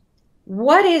comments,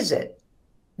 what is it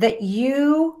that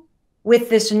you, with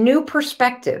this new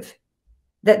perspective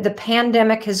that the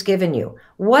pandemic has given you,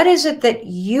 what is it that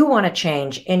you want to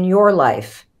change in your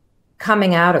life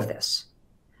coming out of this?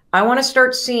 I want to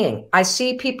start seeing. I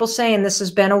see people saying this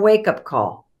has been a wake-up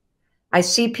call. I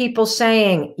see people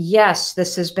saying, yes,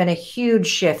 this has been a huge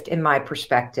shift in my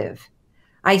perspective.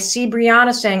 I see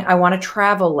Brianna saying, I want to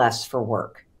travel less for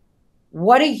work.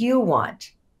 What do you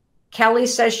want? Kelly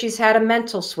says she's had a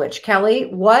mental switch. Kelly,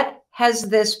 what has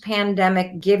this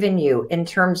pandemic given you in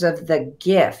terms of the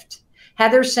gift?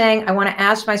 Heather's saying, I want to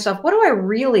ask myself, what do I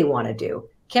really want to do?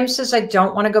 Kim says, I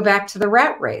don't want to go back to the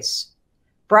rat race.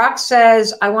 Brock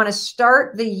says, I want to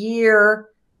start the year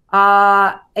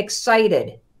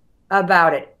excited.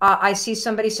 about it. I see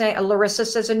somebody saying, Larissa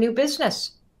says a new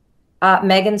business.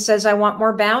 Megan says, I want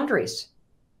more boundaries.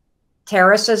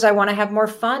 Tara says, I want to have more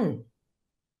fun.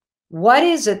 What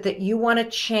is it that you want to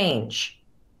change,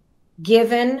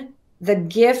 given the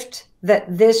gift that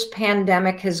this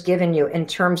pandemic has given you in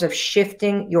terms of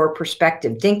shifting your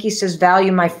perspective? Dinky says,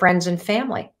 value my friends and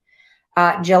family.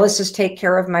 Jilla says, take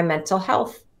care of my mental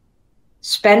health.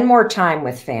 Spend more time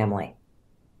with family.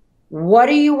 What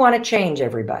do you want to change,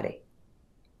 everybody?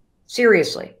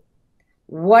 Seriously,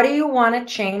 what do you want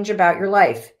to change about your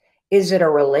life? Is it a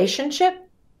relationship?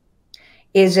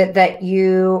 Is it that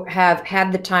you have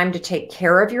had the time to take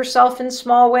care of yourself in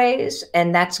small ways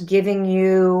and that's giving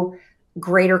you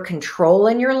greater control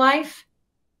in your life?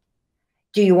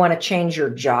 Do you want to change your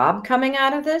job coming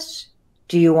out of this?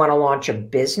 Do you want to launch a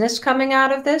business coming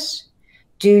out of this?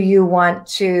 Do you want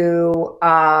to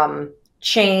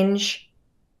change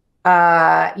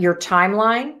your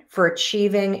timeline for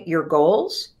achieving your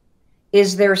goals?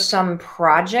 Is there some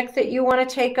project that you want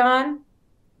to take on?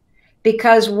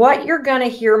 Because what you're going to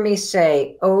hear me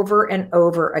say over and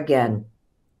over again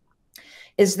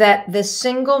is that the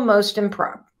single most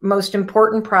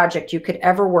important project you could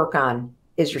ever work on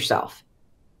is yourself.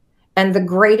 And the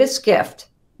greatest gift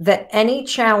that any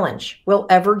challenge will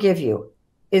ever give you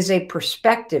is a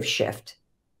perspective shift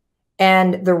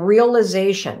and the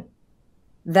realization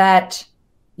that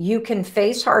you can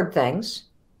face hard things,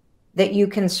 that you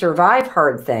can survive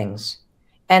hard things,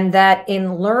 and that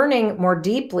in learning more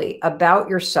deeply about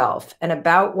yourself and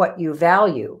about what you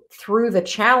value through the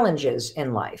challenges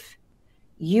in life,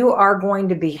 you are going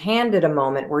to be handed a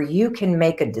moment where you can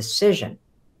make a decision.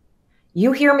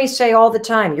 You hear me say all the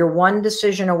time, you're one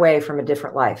decision away from a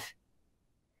different life.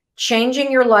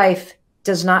 Changing your life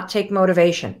does not take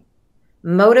motivation.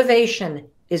 Motivation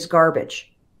is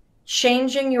garbage.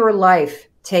 Changing your life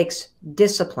takes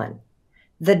discipline.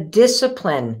 The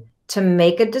discipline to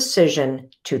make a decision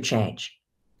to change.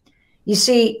 You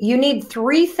see, you need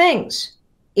three things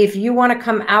if you want to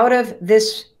come out of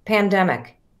this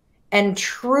pandemic and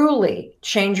truly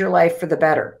change your life for the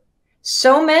better.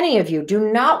 So many of you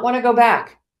do not want to go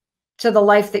back to the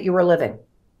life that you were living.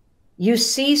 You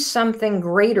see something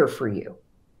greater for you.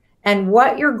 And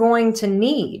what you're going to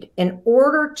need in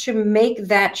order to make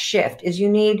that shift is you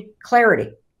need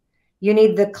clarity. You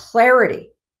need the clarity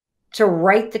to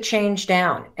write the change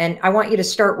down. And I want you to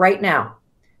start right now.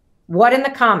 What in the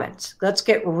comments? Let's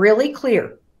get really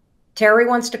clear. Terry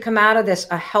wants to come out of this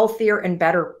a healthier and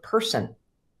better person.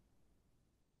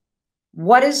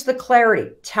 What is the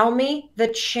clarity? Tell me the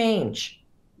change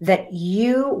that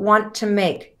you want to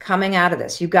make coming out of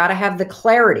this. You got to have the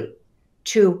clarity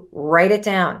to write it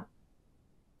down.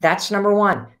 That's number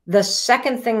one. The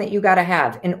second thing that you got to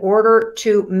have in order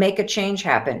to make a change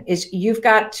happen is you've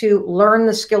got to learn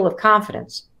the skill of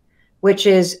confidence, which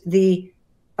is the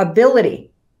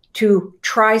ability to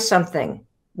try something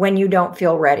when you don't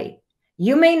feel ready.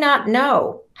 You may not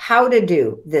know how to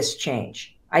do this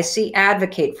change. I see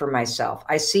advocate for myself.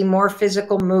 I see more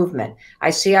physical movement. I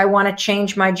see I want to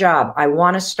change my job. I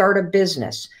want to start a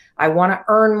business. I want to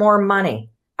earn more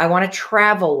money. I want to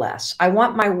travel less. I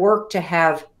want my work to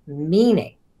have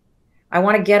meaning. I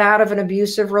want to get out of an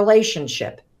abusive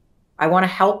relationship. I want to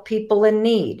help people in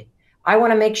need. I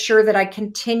want to make sure that I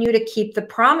continue to keep the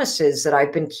promises that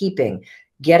I've been keeping,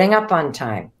 getting up on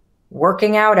time,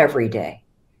 working out every day,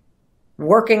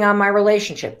 working on my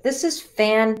relationship. This is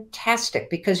fantastic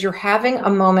because you're having a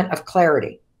moment of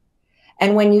clarity.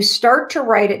 And when you start to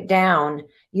write it down,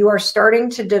 you are starting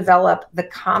to develop the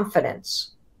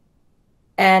confidence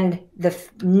and the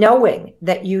knowing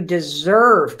that you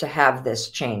deserve to have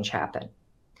this change happen.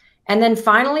 And then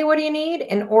finally, what do you need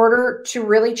in order to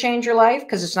really change your life?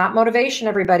 Because it's not motivation,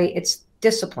 everybody, it's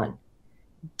discipline.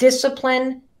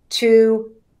 Discipline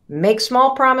to make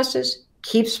small promises,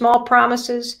 keep small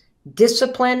promises,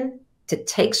 discipline to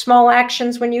take small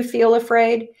actions when you feel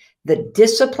afraid, the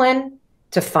discipline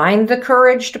to find the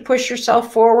courage to push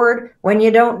yourself forward when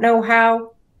you don't know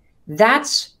how.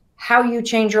 That's how you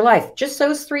change your life. Just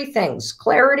those three things: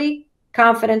 clarity,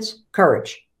 confidence,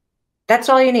 courage. That's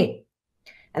all you need.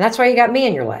 And that's why you got me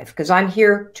in your life, because I'm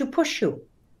here to push you.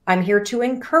 I'm here to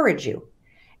encourage you.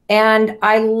 And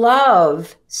I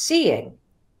love seeing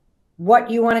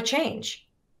what you want to change.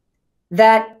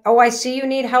 That, oh, I see you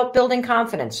need help building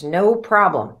confidence. No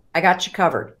problem. I got you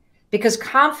covered. Because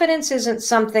confidence isn't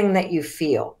something that you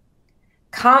feel.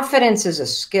 Confidence is a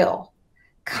skill.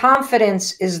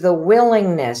 Confidence is the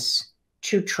willingness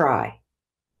to try,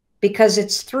 because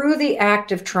it's through the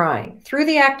act of trying, through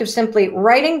the act of simply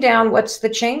writing down what's the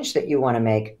change that you want to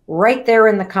make right there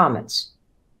in the comments.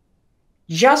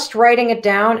 just writing it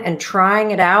down and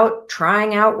trying it out,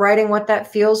 trying out writing what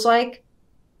that feels like,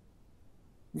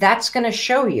 that's going to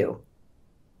show you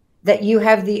that you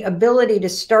have the ability to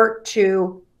start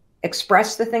to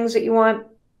express the things that you want.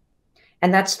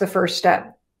 And that's the first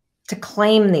step, to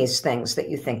claim these things that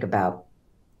you think about.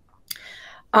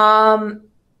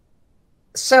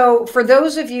 So for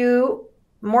those of you,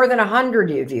 more than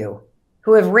 100 of you,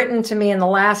 who have written to me in the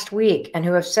last week and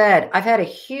who have said, I've had a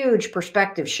huge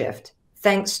perspective shift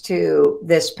thanks to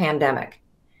this pandemic.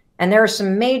 And there are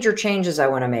some major changes I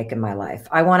want to make in my life.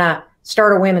 I want to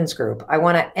start a women's group. I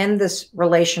want to end this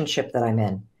relationship that I'm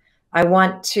in. I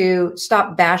want to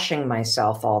stop bashing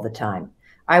myself all the time.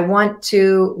 I want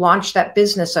to launch that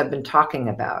business I've been talking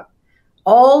about.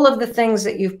 All of the things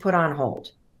that you've put on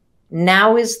hold.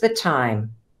 Now is the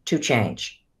time to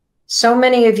change. So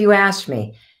many of you asked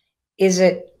me, is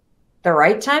it the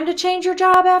right time to change your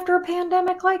job after a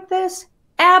pandemic like this?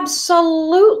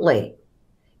 Absolutely.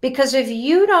 Because if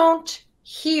you don't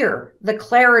hear the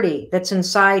clarity that's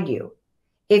inside you,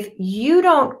 if you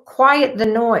don't quiet the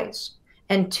noise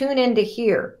and tune in to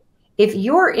hear, if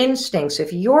your instincts,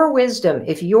 if your wisdom,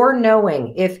 if your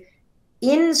knowing, if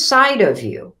inside of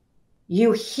you,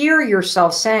 you hear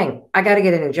yourself saying, I got to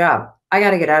get a new job. I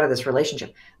got to get out of this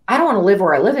relationship. I don't want to live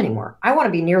where I live anymore. I want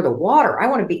to be near the water. I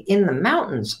want to be in the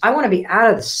mountains. I want to be out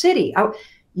of the city.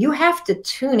 You have to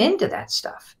tune into that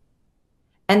stuff.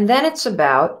 And then it's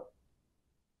about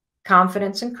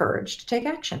confidence and courage to take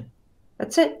action.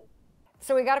 That's it.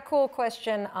 So we got a cool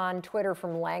question on Twitter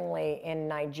from Langley in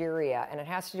Nigeria, and it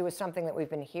has to do with something that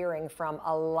we've been hearing from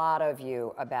a lot of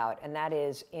you about, and that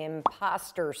is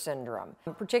imposter syndrome.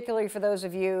 Particularly for those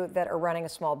of you that are running a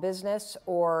small business,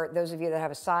 or those of you that have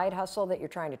a side hustle that you're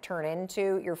trying to turn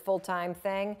into your full-time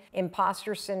thing.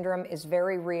 Imposter syndrome is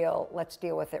very real. Let's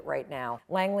deal with it right now.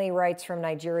 Langley writes from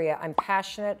Nigeria, I'm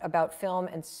passionate about film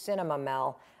and cinema,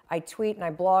 Mel. I tweet and I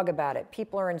blog about it.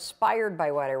 People are inspired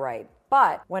by what I write.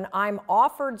 But when I'm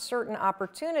offered certain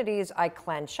opportunities, I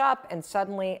clench up and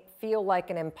suddenly feel like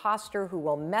an imposter who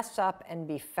will mess up and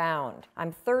be found.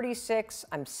 I'm 36,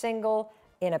 I'm single,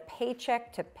 in a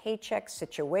paycheck to paycheck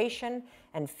situation,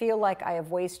 and feel like I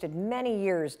have wasted many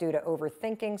years due to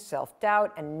overthinking,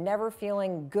 self-doubt, and never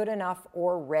feeling good enough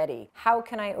or ready. How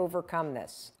can I overcome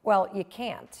this? Well, you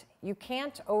can't. You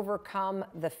can't overcome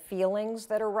the feelings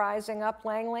that are rising up,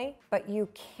 Langley, but you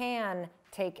can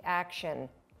take action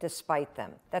despite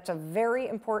them. That's a very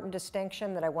important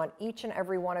distinction that I want each and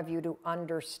every one of you to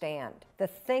understand. The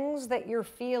things that you're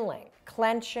feeling,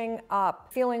 clenching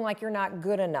up, feeling like you're not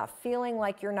good enough, feeling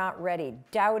like you're not ready,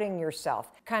 doubting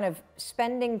yourself, kind of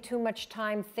spending too much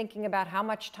time thinking about how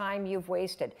much time you've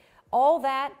wasted, all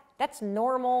that's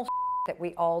normal that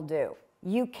we all do.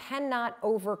 You cannot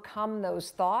overcome those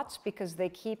thoughts because they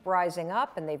keep rising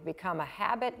up and they've become a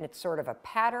habit and it's sort of a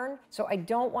pattern. So I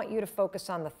don't want you to focus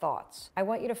on the thoughts. I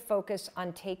want you to focus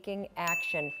on taking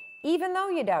action, even though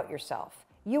you doubt yourself.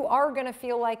 You are going to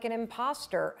feel like an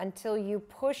imposter until you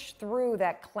push through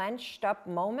that clenched up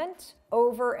moment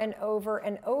over and over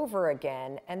and over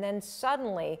again. And then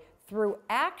suddenly, through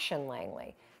action,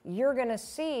 Langley, you're going to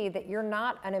see that you're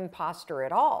not an imposter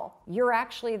at all. You're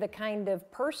actually the kind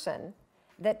of person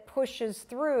that pushes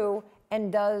through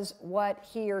and does what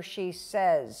he or she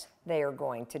says they are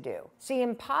going to do. See,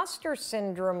 imposter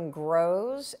syndrome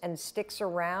grows and sticks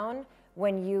around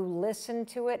when you listen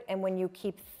to it and when you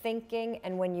keep thinking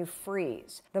and when you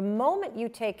freeze. The moment you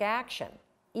take action,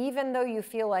 even though you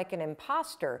feel like an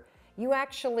imposter, you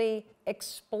actually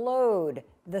explode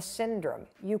the syndrome.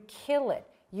 You kill it.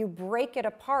 You break it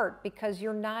apart because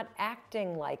you're not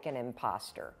acting like an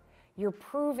imposter. You're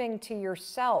proving to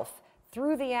yourself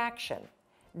through the action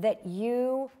that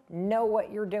you know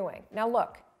what you're doing. Now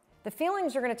look, the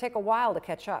feelings are going to take a while to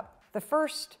catch up. The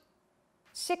first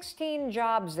 16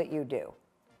 jobs that you do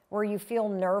where you feel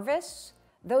nervous,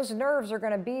 those nerves are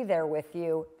going to be there with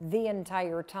you the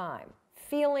entire time.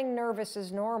 Feeling nervous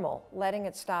is normal. Letting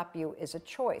it stop you is a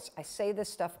choice. I say this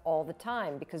stuff all the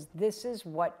time because this is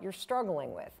what you're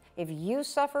struggling with. If you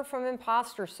suffer from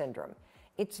imposter syndrome,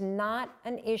 it's not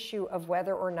an issue of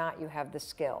whether or not you have the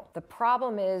skill. The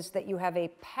problem is that you have a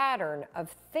pattern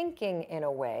of thinking in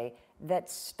a way that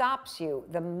stops you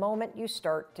the moment you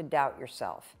start to doubt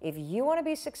yourself. If you want to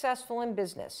be successful in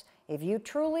business, if you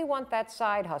truly want that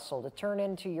side hustle to turn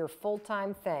into your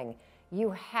full-time thing,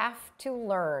 you have to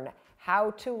learn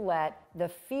how to let the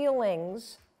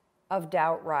feelings of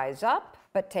doubt rise up,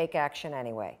 but take action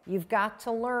anyway. You've got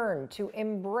to learn to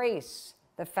embrace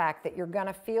the fact that you're going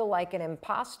to feel like an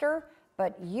imposter,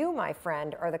 but you, my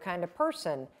friend, are the kind of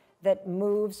person that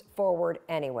moves forward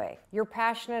anyway. You're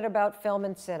passionate about film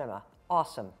and cinema.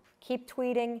 Awesome. Keep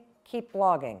tweeting, keep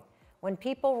blogging. When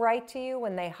people write to you,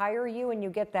 when they hire you and you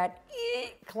get that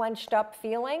clenched up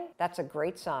feeling, that's a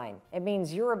great sign. It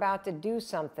means you're about to do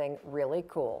something really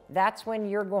cool. That's when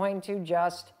you're going to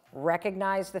just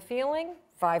recognize the feeling,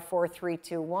 5, 4, 3,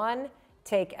 2, 1,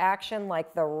 take action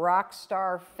like the rock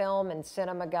star film and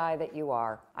cinema guy that you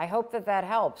are. I hope that that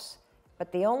helps,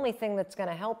 but the only thing that's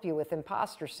gonna help you with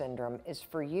imposter syndrome is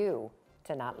for you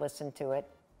to not listen to it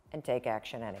and take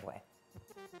action anyway.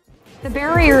 The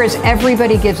barrier is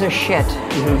everybody gives a shit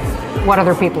what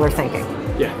other people are thinking.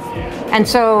 Yeah. And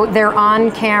so they're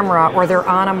on camera or they're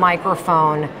on a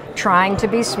microphone trying to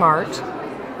be smart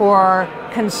or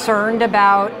concerned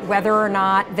about whether or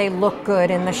not they look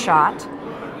good in the shot,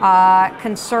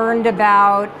 concerned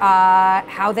about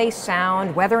how they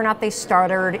sound, whether or not they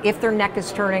stuttered, if their neck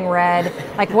is turning red,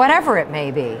 like whatever it may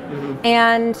be.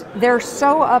 And they're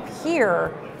so up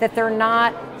here that they're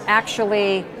not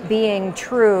actually being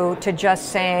true to just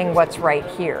saying what's right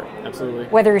here. Absolutely.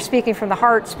 Whether you're speaking from the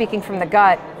heart, speaking from the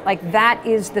gut, like that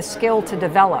is the skill to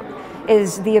develop,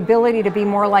 is the ability to be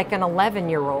more like an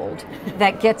 11-year-old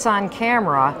that gets on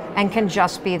camera and can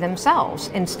just be themselves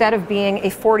instead of being a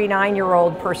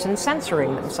 49-year-old person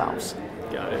censoring themselves.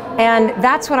 Got it. And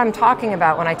that's what I'm talking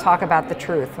about when I talk about the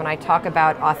truth, when I talk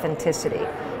about authenticity,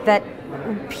 that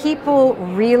people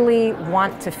really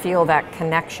want to feel that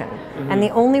connection. And the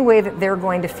only way that they're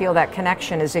going to feel that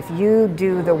connection is if you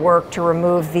do the work to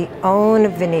remove the own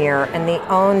veneer and the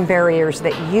own barriers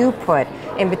that you put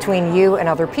in between you and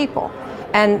other people.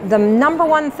 And the number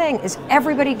one thing is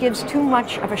everybody gives too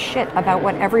much of a shit about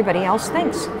what everybody else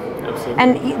thinks. Absolutely.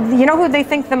 And you know who they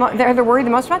think they're worried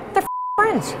the most about? Their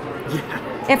friends. Yeah.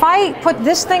 If I put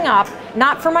this thing up,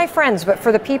 not for my friends, but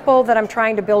for the people that I'm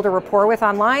trying to build a rapport with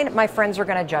online, my friends are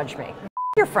going to judge me.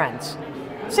 Your friends.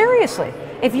 Seriously.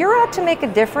 If you're out to make a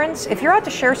difference, if you're out to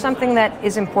share something that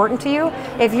is important to you,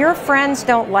 if your friends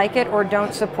don't like it or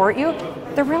don't support you,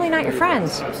 they're really not your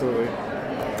friends. Absolutely.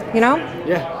 You know?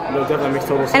 Yeah, no, definitely makes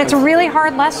total sense. And it's a really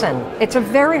hard lesson. It's a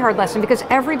very hard lesson because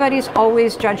everybody's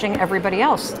always judging everybody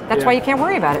else. That's why you can't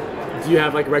worry about it. Do you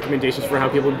have like recommendations for how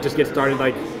people just get started,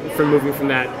 like from moving from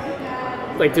that,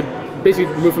 like to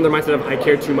basically move from their mindset of I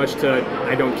care too much to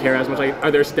I don't care as much? Like,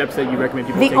 are there steps that you recommend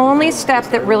people take? The only step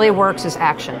that really works is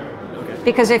action. Okay.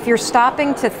 Because if you're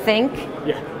stopping to think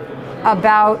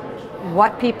about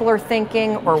what people are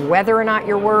thinking or whether or not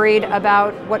you're worried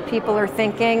about what people are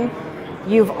thinking,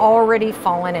 you've already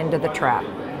fallen into the trap.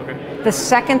 Okay. The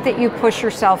second that you push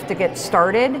yourself to get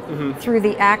started through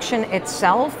the action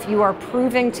itself, you are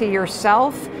proving to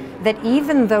yourself that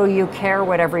even though you care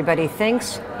what everybody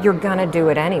thinks, you're gonna do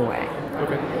it anyway.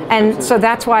 Okay. And so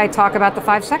that's why I talk about the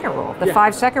 5-second rule. The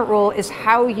 5-second rule is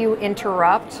how you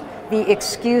interrupt the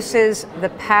excuses, the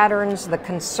patterns, the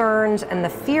concerns, and the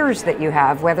fears that you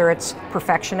have, whether it's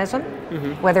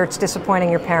perfectionism, whether it's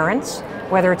disappointing your parents,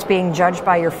 whether it's being judged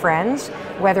by your friends,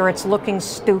 whether it's looking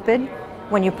stupid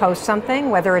when you post something,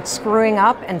 whether it's screwing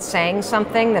up and saying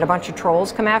something that a bunch of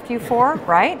trolls come after you for,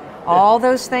 right? All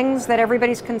those things that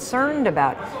everybody's concerned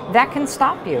about, that can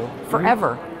stop you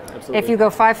forever. Absolutely. If you go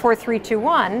 5, 4, 3, 2,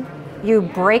 1, you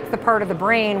break the part of the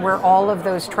brain where all of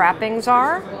those trappings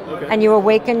are, and you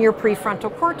awaken your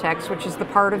prefrontal cortex, which is the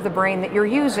part of the brain that you're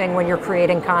using when you're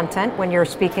creating content, when you're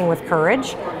speaking with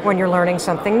courage, when you're learning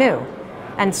something new.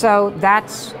 And so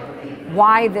that's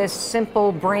why this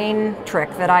simple brain trick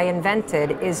that I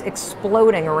invented is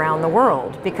exploding around the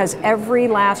world, because every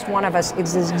last one of us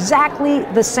is exactly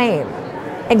the same.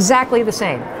 Exactly the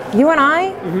same. You and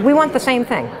I, we want the same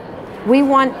thing. We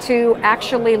want to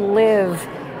actually live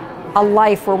a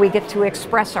life where we get to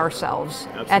express ourselves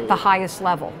at the highest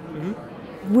level.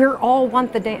 We all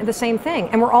want the same thing,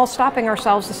 and we're all stopping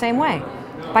ourselves the same way,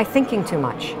 by thinking too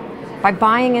much, by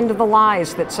buying into the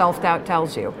lies that self-doubt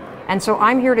tells you. And so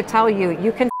I'm here to tell you,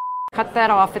 you can cut that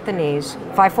off at the knees.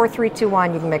 5, 4, 3, 2,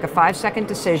 1, you can make a 5-second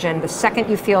decision. The second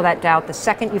you feel that doubt, the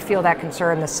second you feel that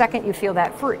concern, the second you feel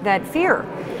that fear,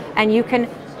 and you can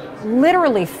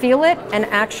literally feel it and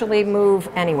actually move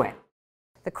anyway.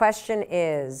 The question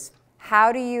is,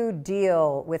 how do you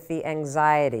deal with the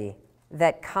anxiety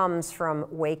that comes from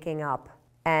waking up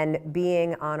and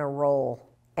being on a roll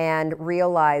and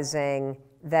realizing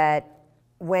that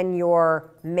when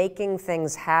you're making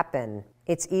things happen,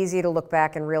 it's easy to look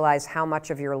back and realize how much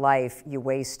of your life you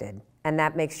wasted. And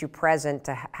that makes you present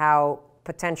to how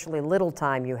potentially little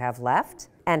time you have left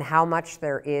and how much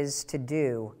there is to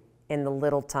do in the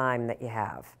little time that you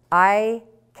have. I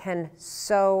can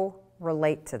so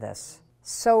relate to this.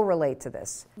 So relate to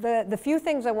this. The few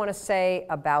things I want to say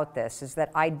about this is that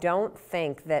I don't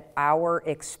think that our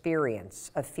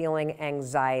experience of feeling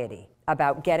anxiety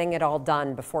about getting it all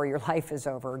done before your life is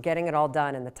over, getting it all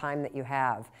done in the time that you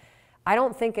have, I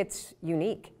don't think it's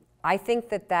unique. I think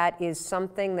that that is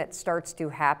something that starts to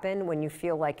happen when you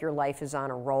feel like your life is on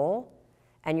a roll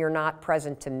and you're not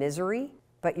present to misery,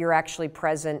 but you're actually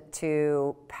present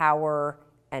to power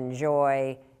and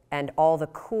joy and all the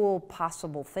cool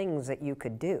possible things that you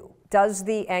could do. Does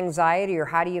the anxiety, or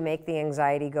how do you make the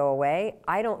anxiety go away?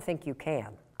 I don't think you can.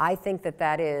 I think that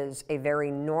that is a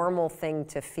very normal thing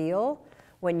to feel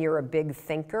when you're a big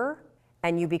thinker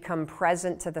and you become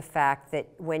present to the fact that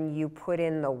when you put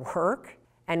in the work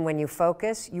and when you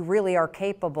focus, you really are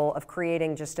capable of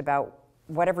creating just about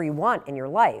whatever you want in your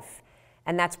life.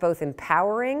 And that's both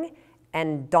empowering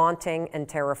and daunting and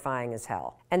terrifying as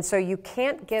hell. And so you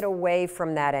can't get away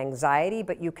from that anxiety,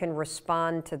 but you can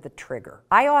respond to the trigger.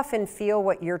 I often feel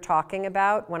what you're talking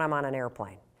about when I'm on an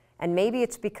airplane. And maybe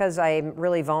it's because I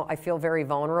feel very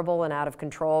vulnerable and out of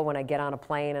control when I get on a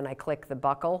plane and I click the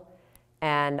buckle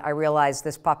and I realize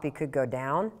this puppy could go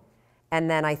down. And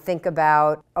then I think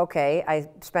about, okay, I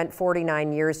spent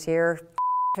 49 years here.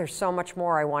 There's so much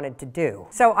more I wanted to do.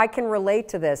 So I can relate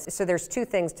to this. So there's two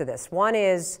things to this. One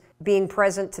is being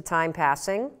present to time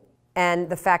passing and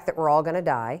the fact that we're all gonna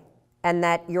die and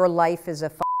that your life is a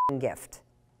f***ing gift.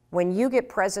 When you get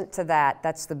present to that,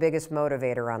 that's the biggest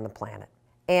motivator on the planet.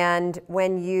 And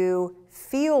when you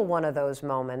feel one of those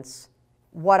moments,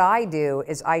 what I do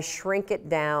is I shrink it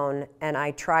down and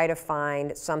I try to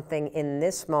find something in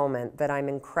this moment that I'm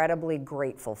incredibly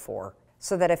grateful for,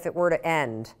 so that if it were to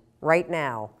end right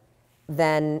now,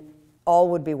 then all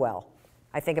would be well.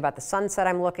 I think about the sunset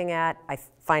I'm looking at. I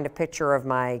find a picture of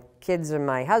my kids and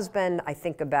my husband. I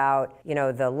think about,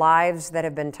 the lives that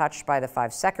have been touched by the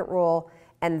 5-second rule.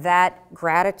 And that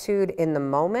gratitude in the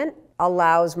moment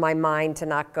allows my mind to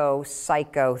not go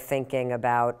psycho thinking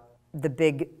about the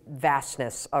big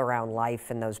vastness around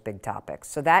life and those big topics.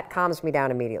 So that calms me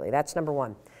down immediately. That's number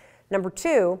one. Number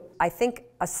two, I think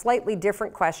a slightly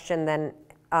different question than,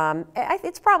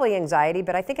 it's probably anxiety,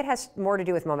 but I think it has more to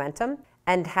do with momentum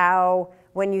and how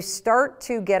when you start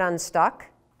to get unstuck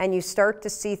and you start to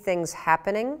see things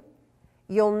happening,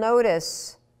 you'll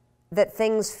notice that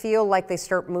things feel like they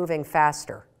start moving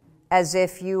faster, as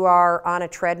if you are on a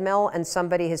treadmill and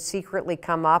somebody has secretly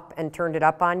come up and turned it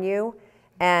up on you.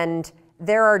 And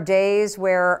there are days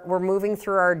where we're moving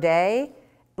through our day,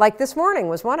 like this morning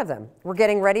was one of them. We're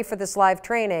getting ready for this live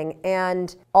training,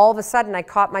 and all of a sudden I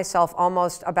caught myself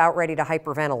almost about ready to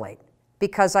hyperventilate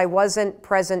because I wasn't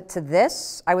present to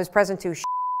this. I was present to what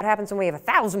happens when we have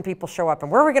 1,000 people show up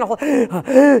and where are we gonna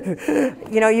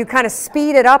hold, you kind of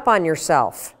speed it up on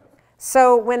yourself.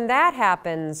 So when that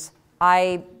happens,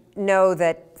 I know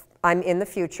that I'm in the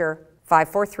future, 5,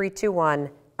 4, 3, 2, 1,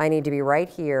 I need to be right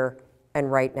here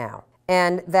and right now.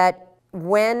 And that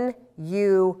when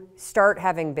you start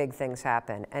having big things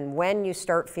happen and when you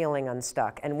start feeling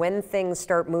unstuck and when things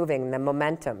start moving, the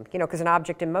momentum, because an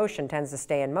object in motion tends to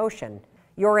stay in motion,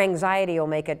 your anxiety will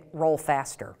make it roll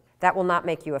faster. That will not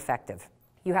make you effective.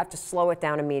 You have to slow it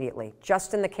down immediately.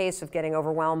 Just in the case of getting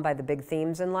overwhelmed by the big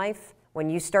themes in life, when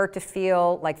you start to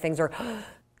feel like things are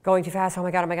going too fast, oh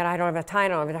my God, I don't have enough time, I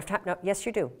don't have enough time. No, yes,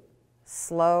 you do.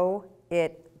 Slow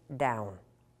it down,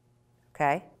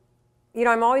 okay?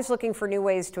 I'm always looking for new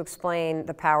ways to explain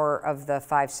the power of the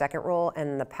 5-second rule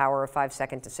and the power of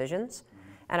 5-second decisions.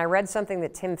 And I read something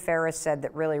that Tim Ferriss said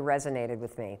that really resonated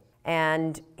with me.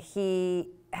 And he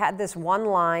had this one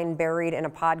line buried in a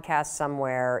podcast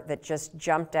somewhere that just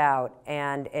jumped out,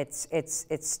 and it's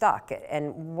stuck.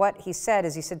 And what he said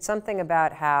is, he said something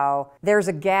about how there's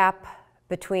a gap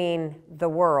between the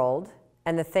world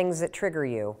and the things that trigger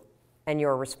you and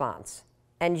your response.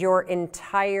 And your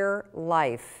entire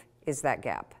life is that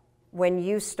gap. When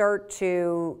you start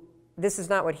to, this is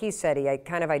not what he said, I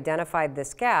kind of identified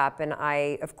this gap, and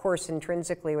I, of course,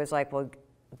 intrinsically was like, well,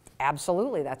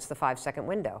 absolutely, that's the 5-second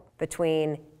window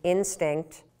between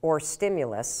instinct or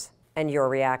stimulus and your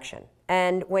reaction.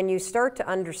 And when you start to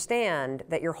understand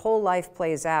that your whole life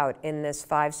plays out in this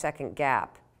 5-second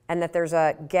gap, and that there's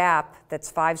a gap that's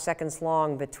 5 seconds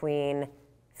long between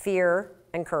fear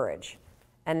and courage,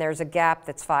 and there's a gap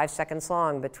that's 5 seconds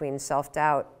long between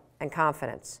self-doubt and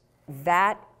confidence,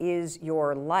 that is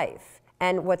your life.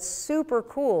 And what's super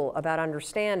cool about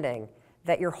understanding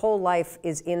that your whole life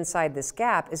is inside this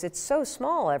gap is it's so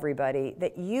small, everybody,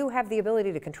 that you have the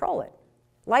ability to control it.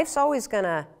 Life's always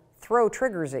gonna throw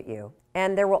triggers at you,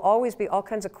 and there will always be all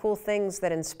kinds of cool things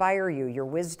that inspire you, your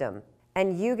wisdom,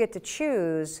 and you get to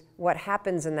choose what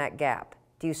happens in that gap.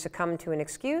 Do you succumb to an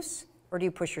excuse, or do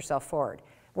you push yourself forward?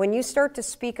 When you start to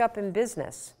speak up in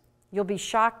business, You'll be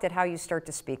shocked at how you start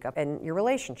to speak up in your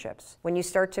relationships. When you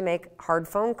start to make hard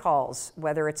phone calls,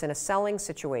 whether it's in a selling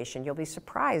situation, you'll be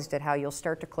surprised at how you'll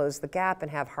start to close the gap and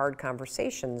have hard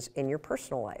conversations in your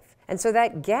personal life. And so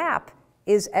that gap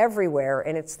is everywhere,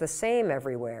 and it's the same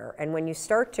everywhere. And when you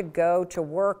start to go to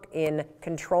work in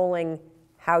controlling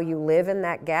how you live in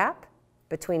that gap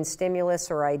between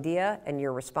stimulus or idea and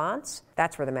your response,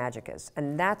 that's where the magic is.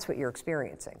 And that's what you're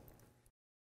experiencing.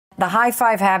 The high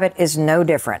five habit is no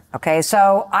different, okay?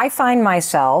 So I find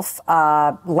myself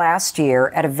last year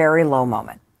at a very low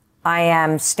moment. I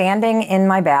am standing in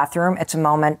my bathroom. It's a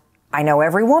moment I know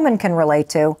every woman can relate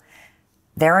to.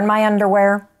 There in my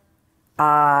underwear.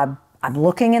 I'm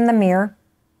looking in the mirror.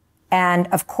 And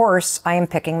of course, I am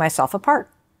picking myself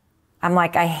apart. I'm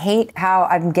like, I hate how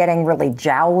I'm getting really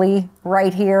jowly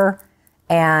right here.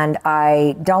 And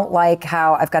I don't like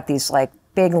how I've got these like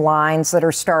big lines that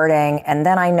are starting. And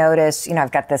then I notice, you know,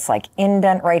 I've got this like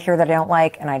indent right here that I don't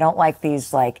like. And I don't like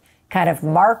these like kind of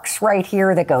marks right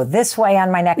here that go this way on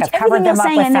my neck. I've covered them up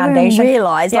with foundation.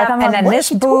 Realize, yeah, like, and then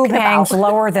this boob hangs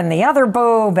lower than the other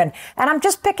boob. And I'm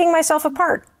just picking myself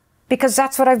apart because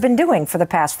that's what I've been doing for the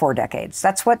past 4 decades.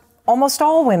 That's what almost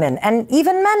all women and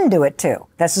even men do it too.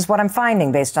 This is what I'm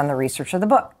finding based on the research of the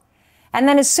book. And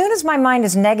then as soon as my mind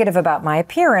is negative about my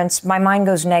appearance, my mind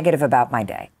goes negative about my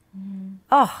day.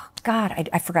 Oh, God,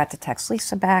 I forgot to text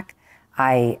Lisa back.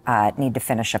 I need to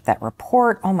finish up that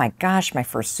report. Oh, my gosh, my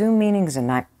first Zoom meeting is in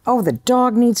 9. Oh, the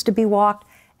dog needs to be walked.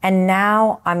 And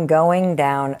now I'm going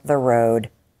down the road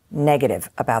negative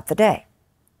about the day.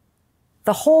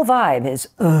 The whole vibe is,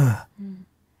 ugh.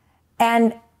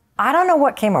 And I don't know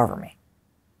what came over me,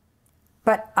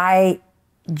 but I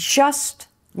just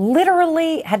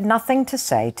literally had nothing to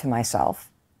say to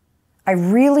myself. I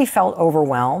really felt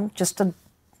overwhelmed, just an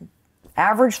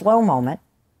average low moment.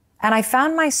 And I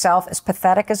found myself, as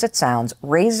pathetic as it sounds,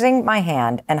 raising my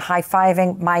hand and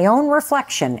high-fiving my own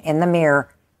reflection in the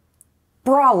mirror,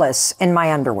 braless in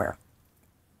my underwear.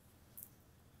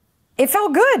 It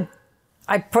felt good.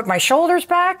 I put my shoulders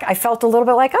back. I felt a little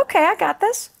bit like, okay, I got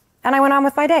this. And I went on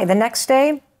with my day. The next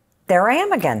day, there I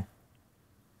am again.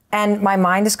 And my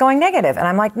mind is going negative. And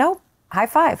I'm like, nope, high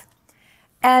five.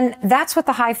 And that's what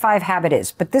the high five habit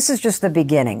is. But this is just the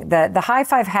beginning. The high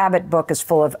five habit book is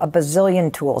full of a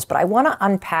bazillion tools. But I want to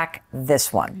unpack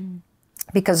this one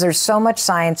because there's so much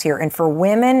science here. And for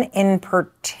women in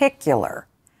particular,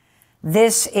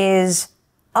 this is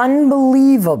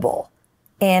unbelievable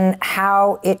in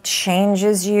how it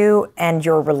changes you and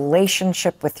your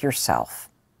relationship with yourself.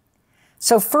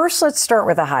 So first, let's start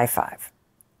with a high five.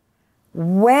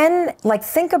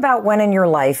 Think about when in your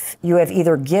life you have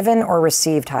either given or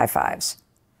received high fives.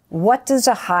 What does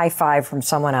a high five from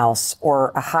someone else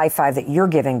or a high five that you're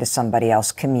giving to somebody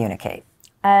else communicate?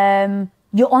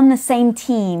 You're on the same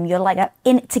team. You're like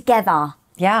in it together.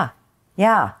 Yeah.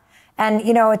 Yeah. And,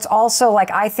 you know, it's also like,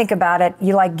 I think about it,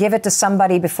 you like give it to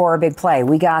somebody before a big play.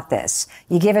 We got this.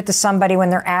 You give it to somebody when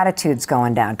their attitude's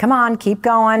going down. Come on, keep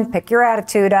going, pick your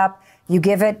attitude up. You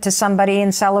give it to somebody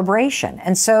in celebration.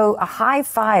 And so a high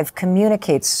five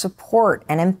communicates support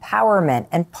and empowerment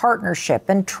and partnership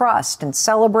and trust and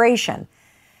celebration.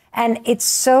 And it's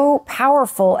so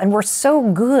powerful, and we're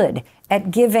so good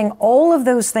at giving all of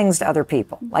those things to other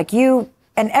people. Like you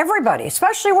and everybody,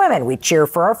 especially women. We cheer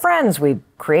for our friends. We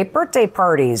create birthday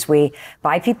parties. We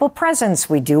buy people presents.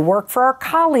 We do work for our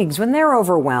colleagues when they're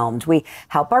overwhelmed. We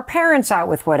help our parents out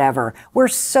with whatever. We're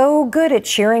so good at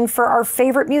cheering for our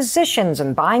favorite musicians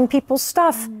and buying people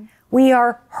stuff. We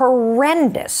are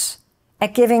horrendous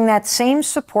at giving that same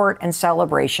support and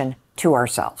celebration to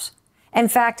ourselves. In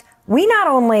fact, we not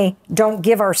only don't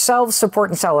give ourselves support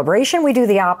and celebration, we do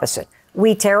the opposite.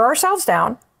 We tear ourselves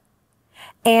down,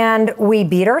 and we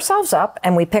beat ourselves up,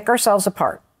 and we pick ourselves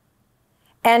apart.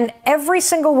 And every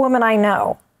single woman I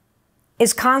know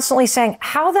is constantly saying,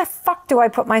 how the fuck do I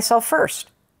put myself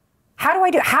first? How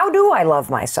do I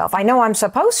love myself? I know I'm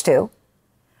supposed to.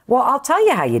 Well, I'll tell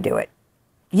you how you do it.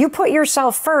 You put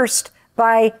yourself first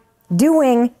by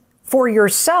doing for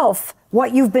yourself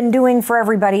what you've been doing for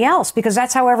everybody else, because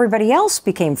that's how everybody else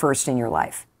became first in your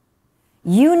life.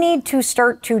 You need to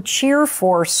start to cheer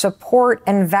for, support,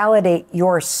 and validate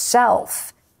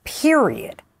yourself,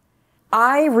 period.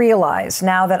 I realize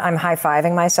now that I'm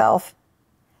high-fiving myself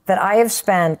that I have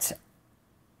spent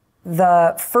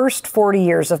the first 40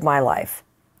 years of my life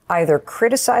either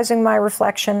criticizing my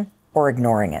reflection or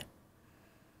ignoring it.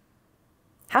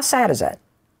 How sad is that?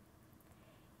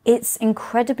 It's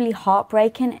incredibly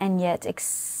heartbreaking and yet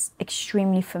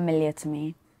extremely familiar to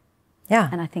me. Yeah.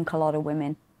 And I think a lot of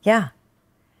women. Yeah.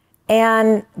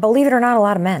 And believe it or not, a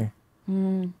lot of men.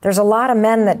 There's a lot of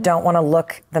men that don't want to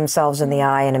look themselves in the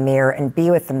eye in a mirror and be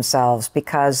with themselves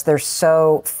because they're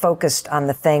so focused on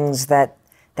the things that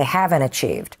they haven't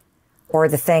achieved or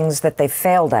the things that they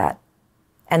failed at.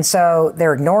 And so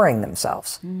they're ignoring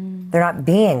themselves. They're not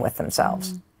being with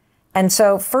themselves. And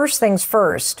so first things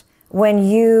first, when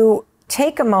you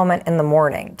take a moment in the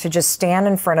morning to just stand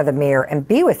in front of the mirror and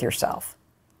be with yourself,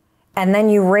 and then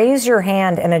you raise your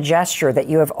hand in a gesture that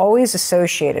you have always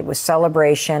associated with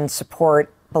celebration,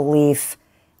 support, belief,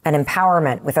 and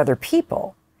empowerment with other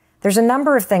people, there's a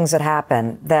number of things that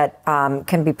happen that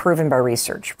can be proven by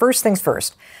research. First things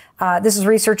first, this is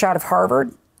research out of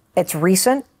Harvard. It's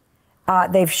recent.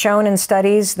 They've shown in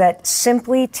studies that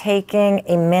simply taking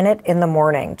a minute in the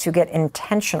morning to get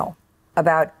intentional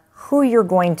about who you're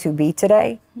going to be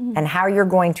today and how you're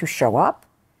going to show up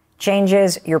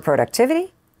changes your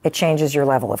productivity. It changes your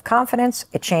level of confidence.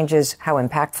 It changes how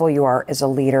impactful you are as a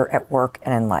leader at work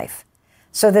and in life.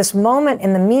 So this moment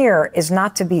in the mirror is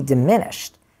not to be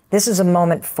diminished. This is a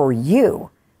moment for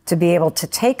you to be able to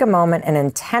take a moment and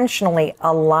intentionally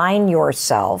align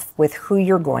yourself with who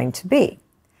you're going to be.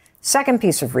 Second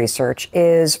piece of research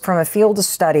is from a field of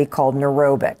study called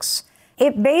neurobics.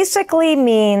 It basically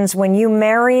means when you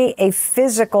marry a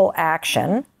physical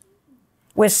action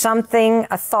with something,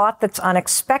 a thought that's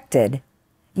unexpected,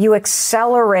 you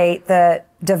accelerate the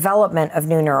development of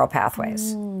new neural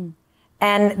pathways.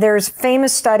 And there's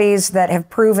famous studies that have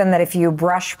proven that if you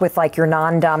brush with like your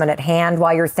non-dominant hand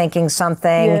while you're thinking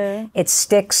something, it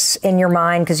sticks in your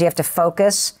mind because you have to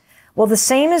focus. Well, the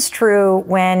same is true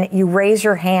when you raise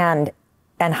your hand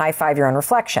and high five your own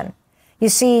reflection. You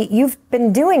see, you've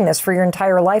been doing this for your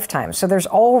entire lifetime. So there's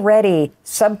already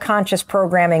subconscious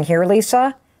programming here,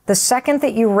 Lisa. The second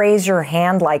that you raise your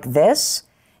hand like this,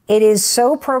 it is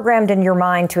so programmed in your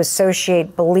mind to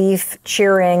associate belief,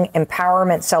 cheering,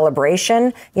 empowerment,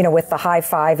 celebration, with the high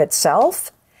five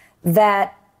itself,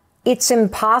 that it's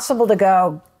impossible to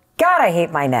go, God, I hate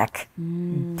my neck.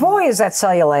 Boy, is that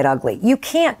cellulite ugly. You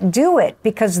can't do it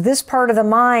because this part of the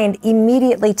mind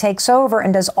immediately takes over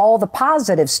and does all the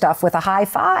positive stuff with a high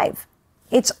five.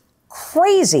 It's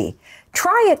crazy.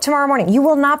 Try it tomorrow morning. You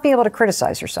will not be able to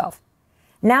criticize yourself.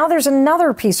 Now there's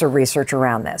another piece of research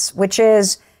around this, which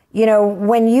is,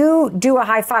 when you do a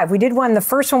high five, we did one, the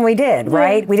first one we did,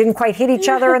 right? We didn't quite hit each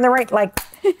other in the right,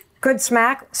 good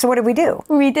smack. So what did we do?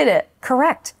 We did it.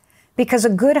 Correct. Because a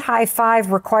good high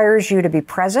five requires you to be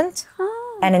present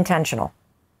and intentional.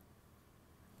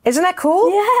 Isn't that cool?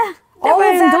 Yeah. All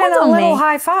of that in a little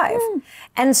high five.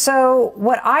 And so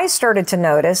what I started to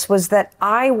notice was that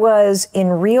I was in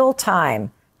real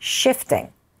time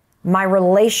shifting my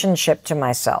relationship to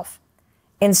myself.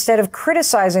 Instead of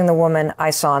criticizing the woman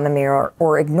I saw in the mirror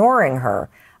or ignoring her,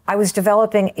 I was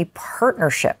developing a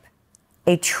partnership,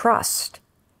 a trust,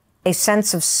 a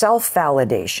sense of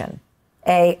self-validation.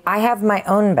 I have my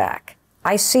own back.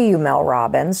 I see you, Mel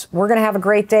Robbins. We're going to have a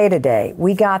great day today.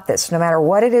 We got this. No matter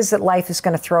what it is that life is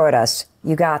going to throw at us,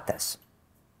 you got this.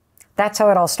 That's how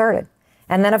it all started.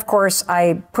 And then, of course,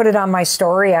 I put it on my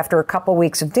story after a couple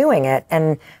weeks of doing it,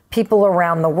 and people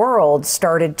around the world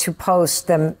started to post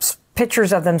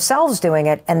pictures of themselves doing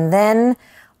it, and then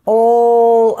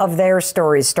all of their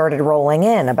stories started rolling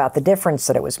in about the difference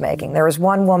that it was making. There was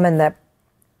one woman that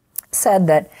said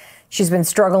that she's been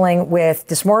struggling with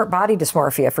body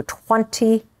dysmorphia for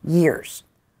 20 years.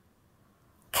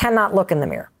 Cannot look in the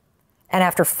mirror. And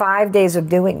after 5 days of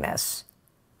doing this,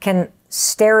 can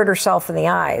stare at herself in the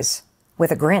eyes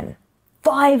with a grin.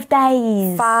 5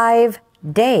 days. 5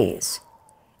 days.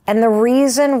 And the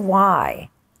reason why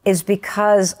is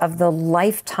because of the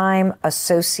lifetime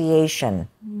association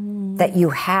that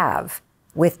you have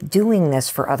with doing this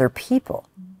for other people.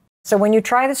 So when you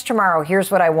try this tomorrow, here's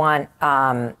what I want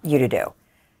you to do.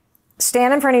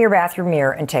 Stand in front of your bathroom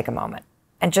mirror and take a moment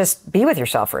and just be with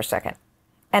yourself for a second.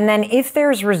 And then if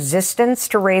there's resistance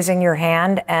to raising your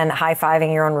hand and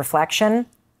high-fiving your own reflection,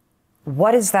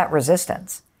 what is that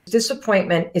resistance?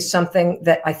 Disappointment is something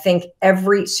that I think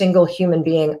every single human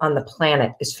being on the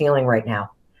planet is feeling right now.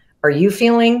 Are you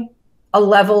feeling a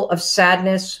level of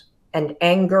sadness and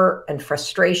anger and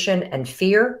frustration and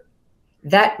fear?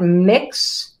 That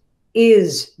mix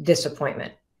is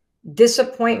disappointment.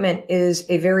 Disappointment is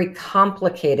a very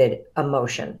complicated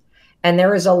emotion. And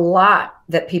there is a lot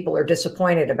that people are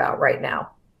disappointed about right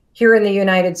now. Here in the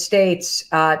United States,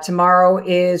 tomorrow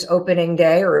is opening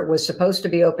day, or it was supposed to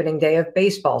be opening day of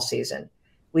baseball season.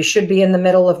 We should be in the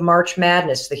middle of March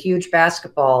Madness, the huge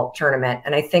basketball tournament.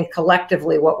 And I think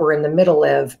collectively what we're in the middle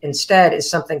of instead is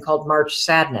something called March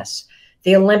Sadness.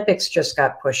 The Olympics just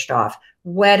got pushed off.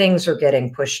 Weddings are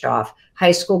getting pushed off.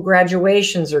 High school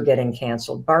graduations are getting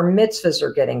canceled. Bar mitzvahs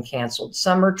are getting canceled.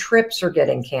 Summer trips are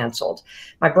getting canceled.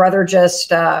 My brother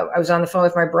I was on the phone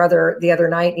with my brother the other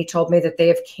night, and he told me that they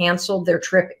have canceled their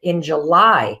trip in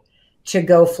July to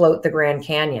go float the Grand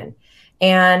Canyon.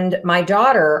 And my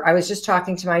daughter, I was just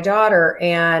talking to my daughter,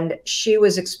 and she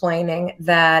was explaining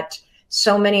that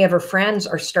so many of her friends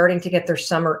are starting to get their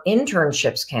summer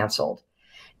internships canceled.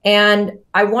 And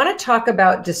I want to talk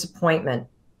about disappointment,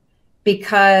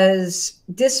 because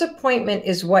disappointment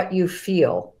is what you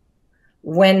feel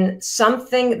when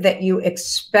something that you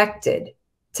expected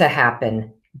to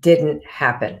happen didn't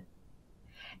happen.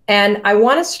 And I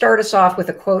want to start us off with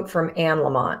a quote from Anne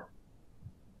Lamott.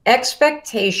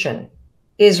 Expectation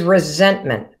is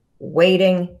resentment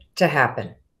waiting to happen.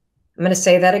 I'm going to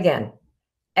say that again.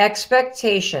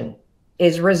 Expectation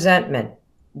is resentment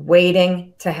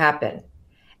waiting to happen.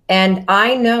 And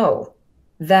I know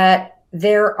that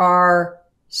there are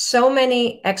so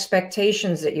many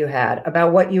expectations that you had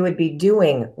about what you would be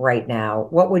doing right now.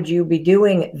 What would you be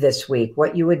doing this week?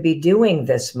 What you would be doing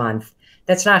this month?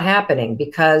 That's not happening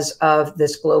because of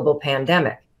this global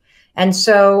pandemic. And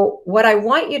so what I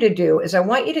want you to do is I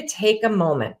want you to take a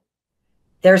moment.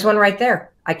 There's one right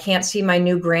there. I can't see my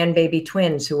new grandbaby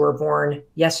twins who were born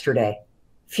yesterday.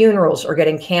 Funerals are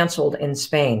getting canceled in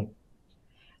Spain.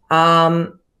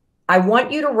 I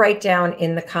want you to write down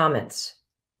in the comments,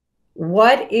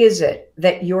 what is it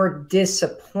that you're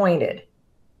disappointed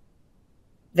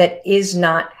that is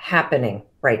not happening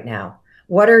right now?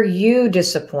 What are you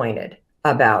disappointed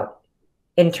about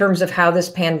in terms of how this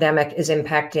pandemic is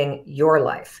impacting your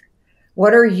life?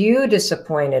 What are you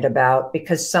disappointed about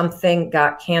because something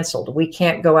got canceled? We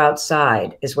can't go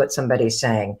outside, is what somebody's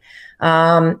saying.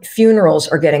 Funerals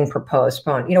are getting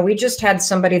postponed. You know, we just had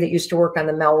somebody that used to work on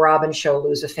the Mel Robbins show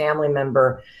lose a family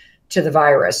member to the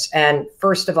virus. And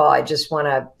first of all, I just want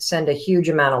to send a huge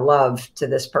amount of love to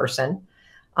this person.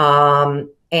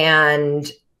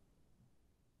 And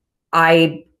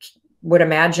I would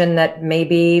imagine that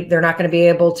maybe they're not going to be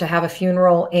able to have a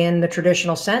funeral in the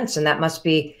traditional sense. And that must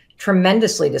be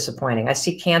tremendously disappointing. I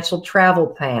see canceled travel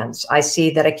plans. I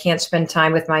see that I can't spend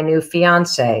time with my new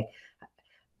fiance.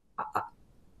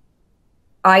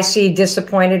 I see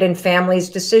disappointed in families'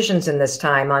 decisions in this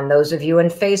time on those of you in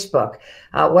Facebook.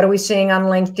 What are we seeing on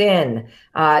LinkedIn?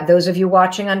 Those of you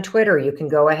watching on Twitter, you can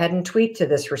go ahead and tweet to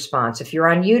this response. If you're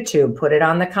on YouTube, put it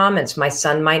on the comments. My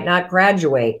son might not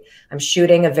graduate. I'm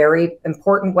shooting a very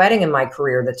important wedding in my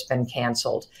career that's been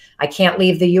canceled. I can't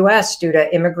leave the US due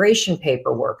to immigration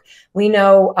paperwork. We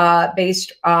know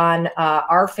based on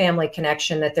our family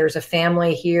connection that there's a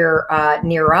family here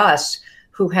near us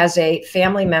who has a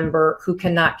family member who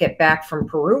cannot get back from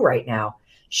Peru right now.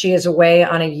 She is away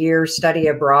on a year's study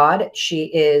abroad. She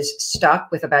is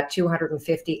stuck with about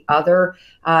 250 other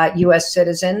US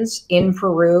citizens in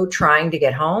Peru trying to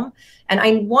get home. And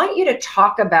I want you to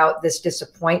talk about this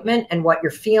disappointment and what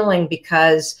you're feeling,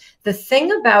 because the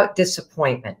thing about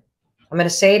disappointment, I'm going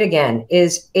to say it again,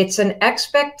 is it's an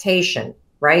expectation,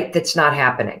 right, that's not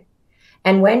happening.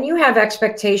 And when you have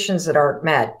expectations that aren't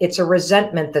met, it's a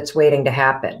resentment that's waiting to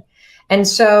happen. And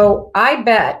so I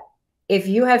bet if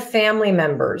you have family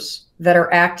members that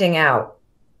are acting out,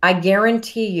 I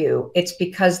guarantee you it's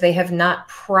because they have not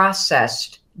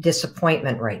processed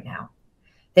disappointment right now.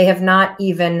 They have not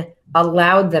even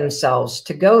allowed themselves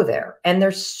to go there. And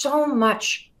there's so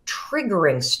much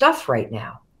triggering stuff right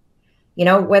now. You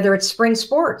know, whether it's spring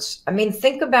sports. I mean,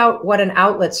 think about what an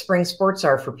outlet spring sports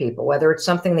are for people, whether it's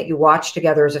something that you watch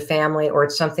together as a family or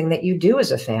it's something that you do as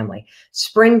a family.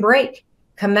 Spring break,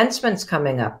 commencement's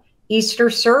coming up, Easter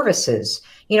services.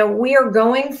 You know, we are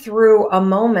going through a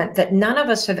moment that none of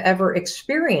us have ever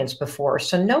experienced before.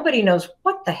 So nobody knows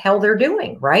what the hell they're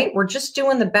doing, right? We're just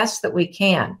doing the best that we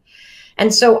can.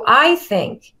 And so I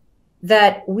think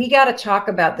that we got to talk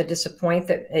about the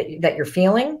disappointment that you're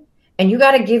feeling. And you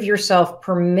got to give yourself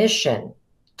permission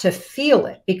to feel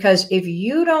it, because if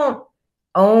you don't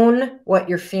own what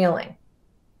you're feeling,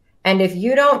 and if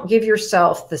you don't give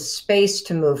yourself the space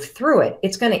to move through it,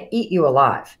 it's going to eat you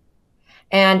alive.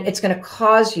 And it's going to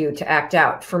cause you to act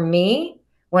out. For me,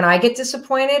 when I get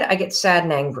disappointed, I get sad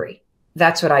and angry.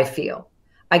 That's what I feel.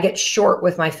 I get short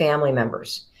with my family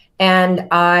members. And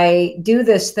I do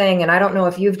this thing, and I don't know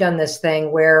if you've done this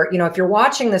thing where, you know, if you're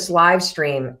watching this live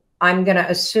stream, I'm going to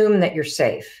assume that you're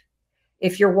safe.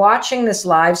 If you're watching this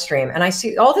live stream and I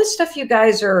see all this stuff you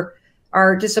guys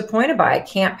are disappointed by, I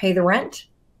can't pay the rent.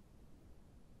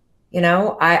 You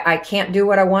know, I can't do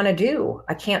what I want to do.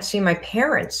 I can't see my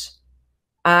parents.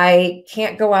 I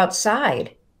can't go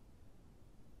outside.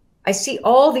 I see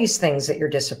all these things that you're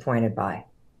disappointed by.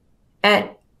 And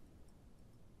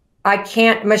I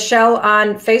can't, Michelle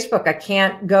on Facebook, I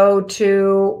can't go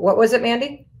to, what was it,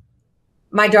 Mandy?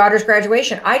 My daughter's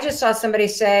graduation. I just saw somebody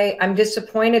say, I'm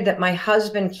disappointed that my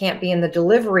husband can't be in the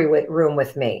delivery room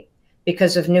with me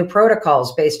because of new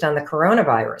protocols based on the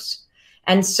coronavirus.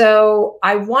 And so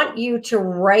I want you to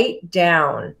write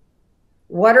down,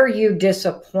 what are you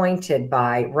disappointed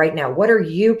by right now? What are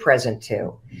you present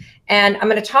to? And I'm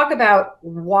going to talk about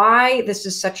why this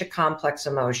is such a complex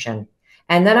emotion.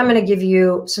 And then I'm going to give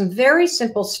you some very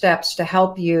simple steps to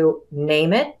help you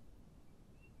name it,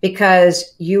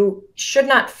 because you should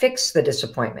not fix the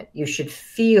disappointment. You should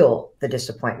feel the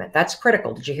disappointment. That's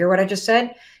critical. Did you hear what I just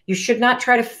said? You should not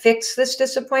try to fix this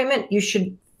disappointment. You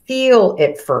should feel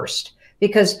it first,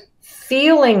 because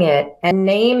feeling it and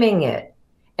naming it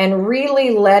and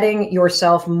really letting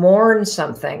yourself mourn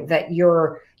something that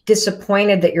you're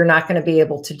disappointed that you're not going to be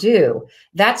able to do,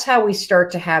 that's how we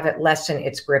start to have it lessen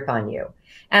its grip on you.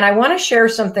 And I want to share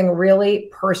something really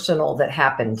personal that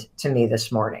happened to me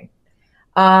this morning.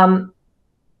 I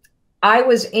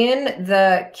was in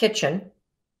the kitchen.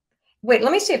 Wait,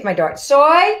 let me see if my daughter,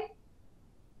 Soy,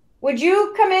 would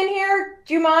you come in here?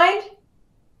 Do you mind?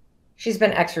 She's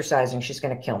been exercising. She's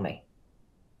going to kill me.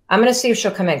 I'm going to see if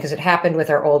she'll come in, because it happened with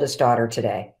our oldest daughter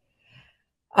today.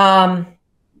 I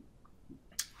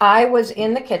was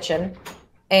in the kitchen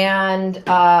and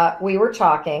we were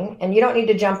talking, and you don't need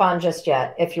to jump on just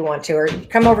yet if you want to, or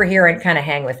come over here and kind of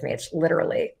hang with me. It's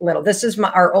literally little. This is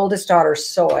our oldest daughter,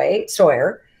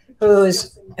 Sawyer,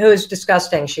 who's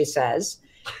disgusting, she says,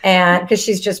 and because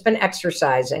she's just been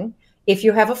exercising. If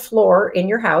you have a floor in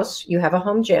your house, you have a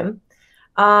home gym.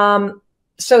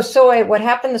 So Soy, what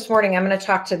happened this morning, I'm going to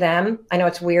talk to them. I know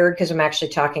it's weird because I'm actually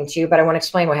talking to you, but I want to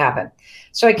explain what happened.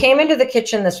 So I came into the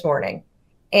kitchen this morning,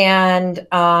 and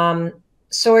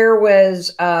Sawyer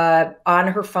was on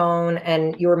her phone,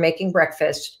 and you were making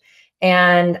breakfast.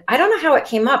 And I don't know how it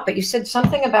came up, but you said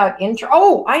something about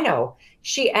oh, I know.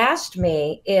 She asked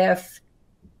me if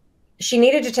she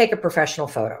needed to take a professional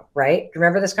photo, right? Do you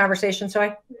remember this conversation,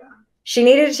 Soy? Yeah. She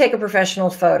needed to take a professional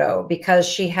photo because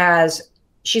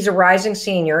she's a rising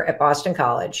senior at Boston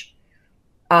College.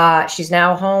 She's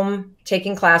now home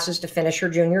taking classes to finish her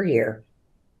junior year.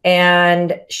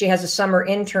 And she has a summer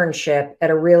internship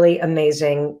at a really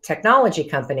amazing technology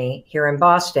company here in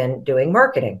Boston doing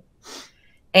marketing.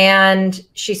 And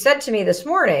she said to me this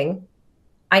morning,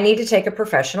 I need to take a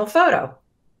professional photo.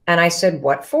 And I said,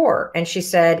 what for? And she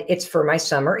said, it's for my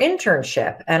summer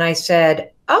internship. And I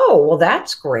said, oh, well,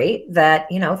 that's great that,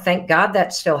 thank God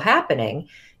that's still happening.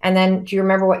 And then do you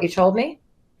remember what you told me?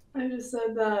 I just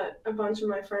said that a bunch of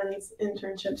my friends'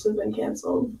 internships have been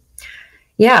canceled.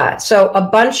 Yeah. So a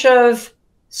bunch of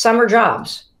summer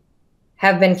jobs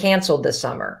have been canceled this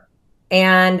summer.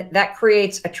 And that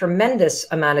creates a tremendous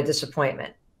amount of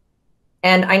disappointment.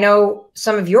 And I know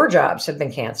some of your jobs have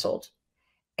been canceled.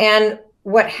 And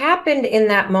what happened in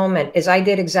that moment is I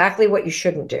did exactly what you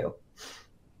shouldn't do.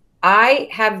 I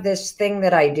have this thing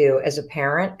that I do as a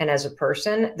parent and as a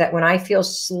person, that when I feel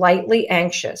slightly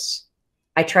anxious,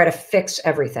 I try to fix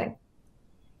everything.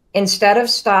 Instead of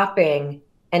stopping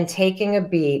and taking a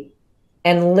beat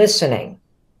and listening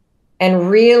and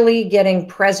really getting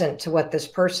present to what this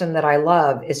person that I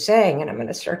love is saying, and I'm going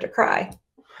to start to cry,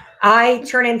 I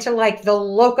turn into like the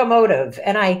locomotive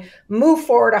and I move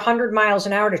forward 100 miles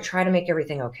an hour to try to make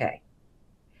everything okay.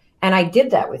 And I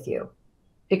did that with you,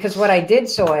 because what I did,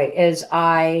 Soy, is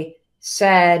I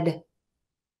said,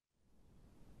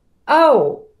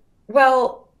 oh,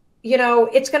 well,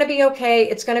 it's going to be okay.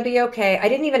 It's going to be okay. I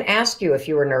didn't even ask you if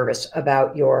you were nervous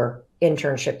about your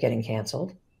internship getting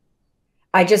canceled.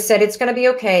 I just said, it's going to be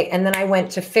okay. And then I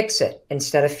went to fix it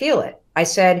instead of feel it. I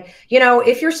said,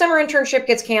 if your summer internship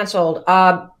gets canceled,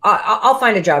 I'll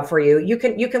find a job for you. You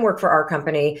can work for our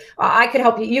company. I could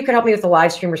help you. You could help me with the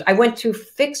live streamers. I went to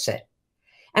fix it.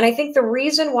 And I think the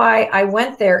reason why I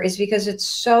went there is because it's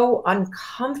so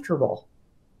uncomfortable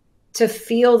to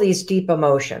feel these deep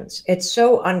emotions. It's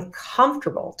so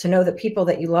uncomfortable to know that people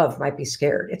that you love might be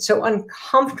scared. It's so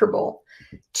uncomfortable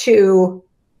to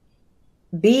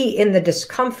be in the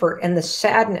discomfort and the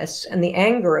sadness and the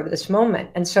anger of this moment.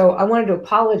 And so I wanted to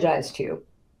apologize to you.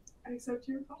 I accept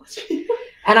your apology.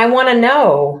 And I want to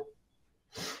know,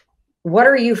 what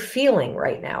are you feeling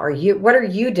right now? What are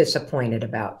you disappointed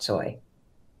about, Soy?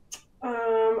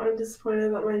 I'm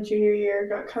disappointed that my junior year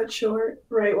got cut short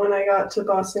right when I got to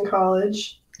Boston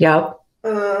College. Yep.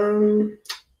 I'm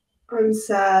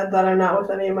sad that I'm not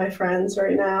with any of my friends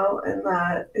right now, and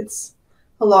that it's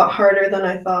a lot harder than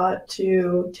I thought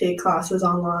to take classes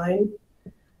online.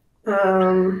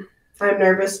 I'm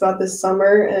nervous about this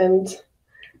summer, and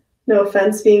no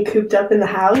offense, being cooped up in the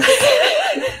house.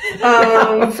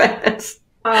 No offense.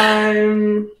 I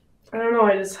don't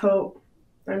know.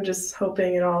 I'm just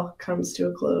hoping it all comes to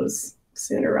a close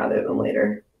sooner rather than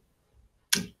later.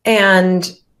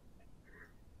 And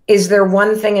is there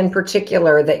one thing in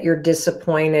particular that you're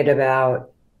disappointed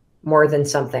about more than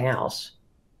something else?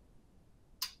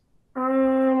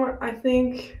 I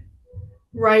think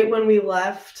right when we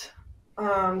left,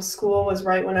 school was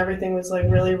right when everything was like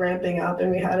really ramping up,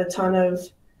 and we had a ton of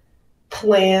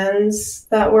plans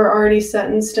that were already set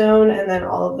in stone, and then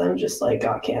all of them just like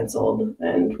got canceled,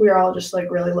 and we were all just like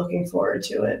really looking forward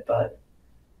to it, but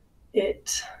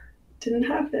it didn't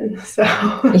happen. So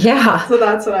yeah, so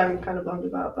that's what I'm kind of bummed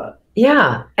about. But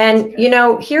yeah, and okay. you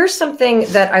know, here's something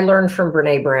that I learned from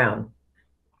Brene Brown,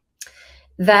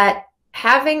 that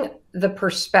having the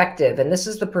perspective, and this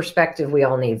is the perspective we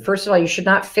all need. First of all, you should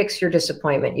not fix your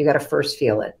disappointment. You got to first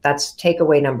feel it. That's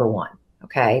takeaway number one.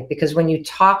 Okay. Because when you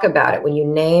talk about it, when you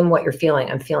name what you're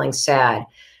feeling, I'm feeling sad,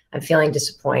 I'm feeling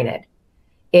disappointed,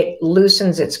 it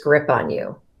loosens its grip on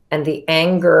you. And the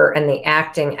anger and the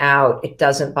acting out, it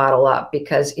doesn't bottle up,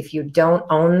 because if you don't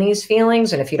own these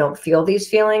feelings and if you don't feel these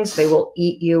feelings, they will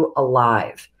eat you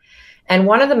alive. And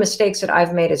one of the mistakes that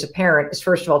I've made as a parent is,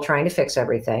 first of all, trying to fix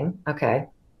everything. Okay.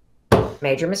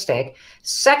 Major mistake.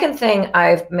 Second thing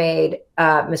I've made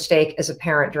a mistake as a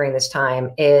parent during this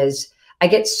time is I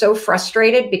get so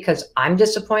frustrated because I'm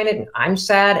disappointed and I'm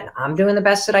sad and I'm doing the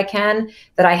best that I can,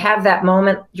 that I have that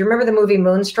moment. Do you remember the movie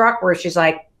Moonstruck, where she's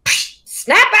like,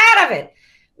 snap out of it,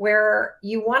 where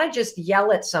you want to just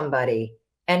yell at somebody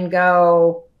and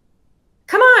go,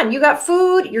 come on, you got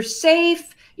food, you're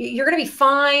safe, you're going to be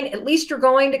fine. At least you're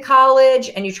going to college.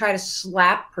 And you try to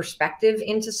slap perspective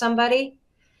into somebody.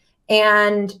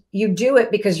 And you do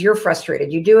it because you're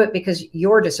frustrated. You do it because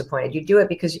you're disappointed. You do it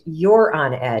because you're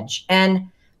on edge. And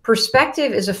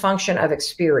perspective is a function of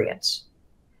experience.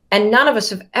 And none of us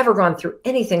have ever gone through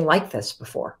anything like this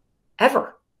before,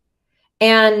 ever.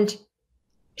 And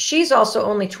she's also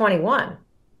only 21.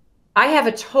 I have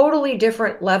a totally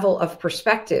different level of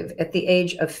perspective at the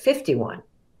age of 51,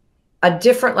 a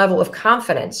different level of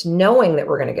confidence, knowing that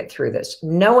we're going to get through this,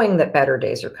 knowing that better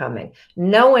days are coming,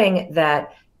 knowing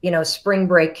that, you know, spring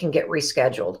break can get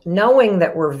rescheduled, knowing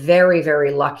that we're very,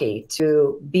 very lucky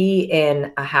to be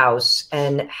in a house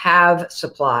and have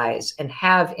supplies and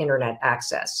have internet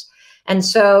access. And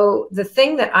so the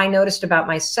thing that I noticed about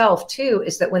myself too,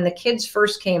 is that when the kids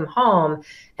first came home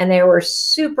and they were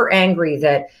super angry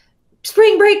that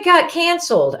spring break got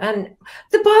canceled and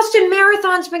the Boston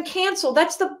Marathon's been canceled,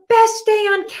 that's the best day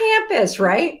on campus,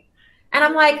 right? And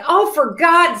I'm like, oh, for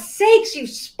God's sakes, you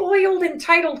spoiled,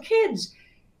 entitled kids.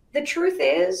 The truth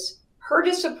is, her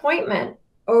disappointment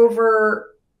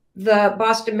over the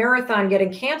Boston Marathon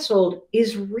getting canceled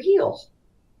is real.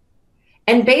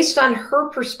 And based on her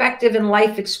perspective and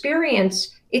life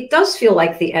experience, it does feel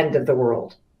like the end of the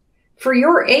world. For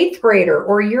your 8th grader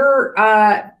or your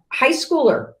high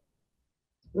schooler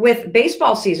with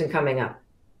baseball season coming up,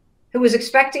 who was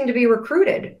expecting to be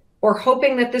recruited or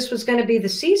hoping that this was going to be the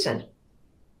season,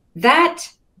 that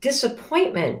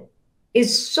disappointment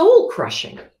is soul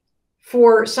crushing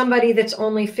for somebody that's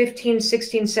only 15,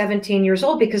 16, 17 years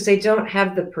old, because they don't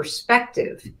have the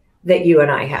perspective that you and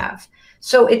I have.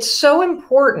 So it's so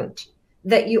important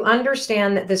that you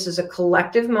understand that this is a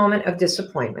collective moment of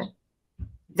disappointment,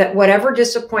 that whatever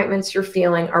disappointments you're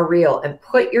feeling are real, and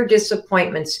put your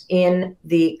disappointments in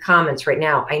the comments right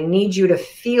now. I need you to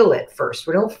feel it first.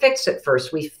 We don't fix it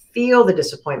first. We feel the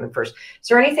disappointment first. Is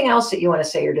there anything else that you want to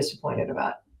say you're disappointed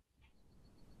about?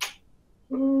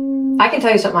 I can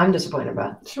tell you something I'm disappointed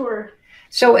about. Sure.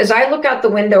 So as I look out the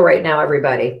window right now,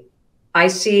 everybody, I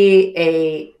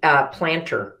see a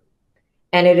planter,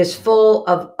 and it is full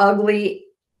of ugly,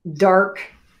 dark,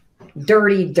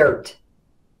 dirty dirt.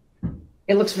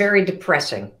 It looks very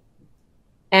depressing.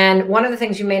 And one of the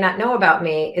things you may not know about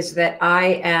me is that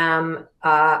I am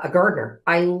a gardener.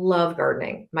 I love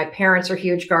gardening. My parents are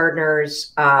huge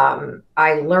gardeners.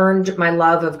 I learned my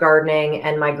love of gardening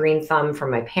and my green thumb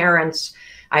from my parents.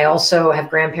 I also have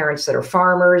grandparents that are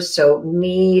farmers. So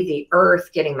me, the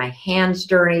earth, getting my hands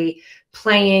dirty,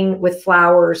 playing with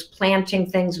flowers, planting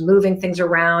things, moving things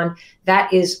around,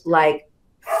 that is like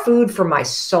food for my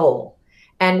soul.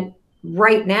 And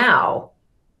right now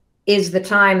is the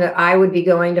time that I would be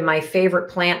going to my favorite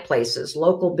plant places,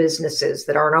 local businesses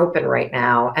that aren't open right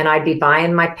now. And I'd be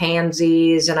buying my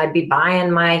pansies, and I'd be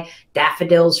buying my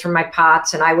daffodils from my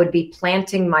pots, and I would be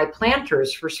planting my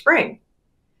planters for spring.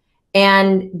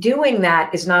 And doing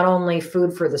that is not only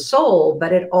food for the soul,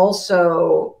 but it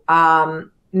also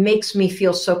makes me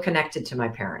feel so connected to my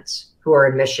parents who are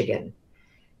in Michigan.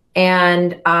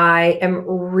 And I am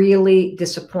really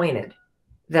disappointed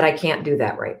that I can't do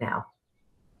that right now.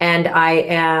 And I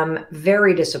am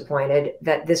very disappointed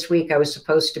that this week I was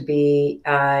supposed to be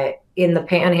in the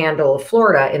panhandle of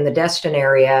Florida in the Destin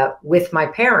area with my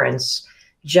parents,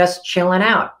 just chilling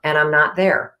out, and I'm not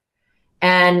there.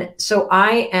 And so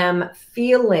I am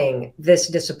feeling this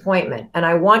disappointment. And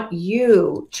I want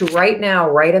you to right now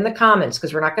write in the comments,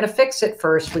 because we're not going to fix it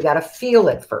first. We got to feel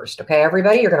it first. Okay,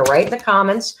 everybody, you're going to write in the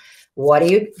comments, what are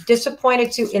you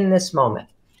disappointed to in this moment?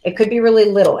 It could be really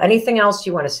little. Anything else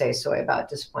you want to say, Soy, about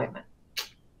disappointment?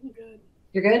 I'm good.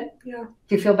 You're good? Yeah.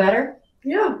 Do you feel better?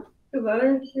 Yeah. Feel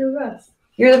better. You're the best.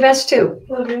 You're the best too.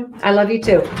 Love you. I love you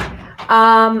too.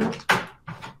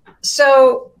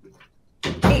 So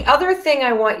the other thing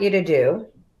I want you to do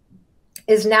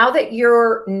is, now that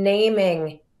you're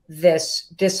naming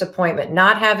this disappointment,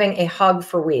 not having a hug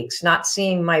for weeks, not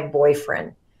seeing my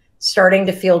boyfriend, starting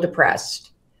to feel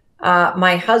depressed,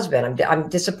 my husband, I'm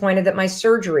disappointed that my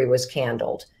surgery was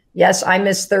canceled. Yes, I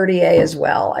miss 30A as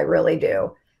well. I really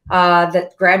do.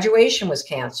 That graduation was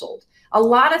canceled. A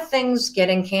lot of things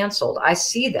getting canceled. I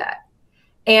see that.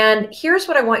 And here's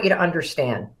what I want you to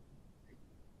understand.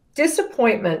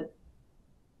 Disappointment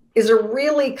is a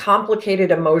really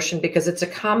complicated emotion because it's a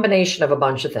combination of a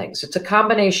bunch of things. It's a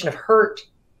combination of hurt,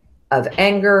 of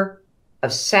anger,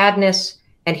 of sadness.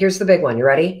 And here's the big one. You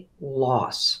ready?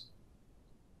 Loss.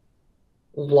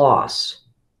 Loss.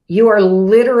 You are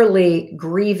literally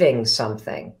grieving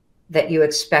something that you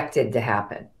expected to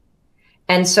happen.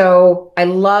 And so I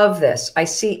love this. I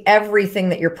see everything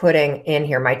that you're putting in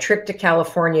here. My trip to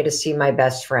California to see my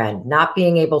best friend, not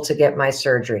being able to get my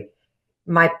surgery.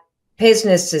 My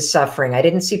business is suffering. I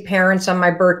didn't see parents on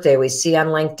my birthday. We see on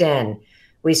LinkedIn.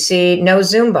 We see no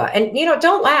Zumba. And,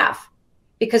 don't laugh.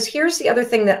 Because here's the other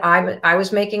thing that I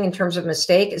was making in terms of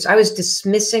mistake is I was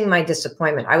dismissing my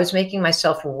disappointment. I was making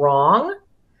myself wrong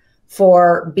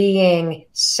for being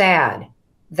sad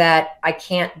that I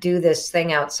can't do this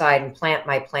thing outside and plant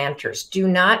my planters. Do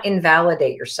not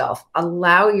invalidate yourself.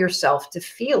 Allow yourself to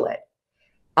feel it.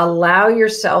 Allow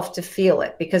yourself to feel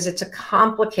it, because it's a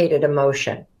complicated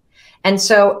emotion. And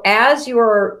so as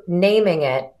you're naming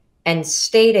it and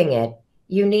stating it,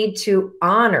 you need to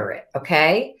honor it,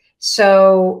 okay?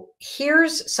 So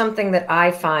here's something that I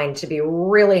find to be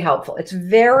really helpful. It's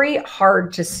very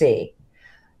hard to see.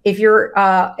 If you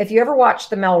ever watch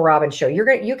the Mel Robbins show, you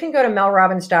can go to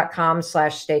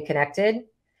melrobbins.com/stay connected,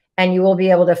 and you will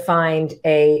be able to find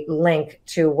a link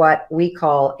to what we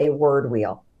call a word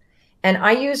wheel. And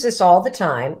I use this all the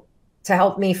time to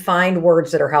help me find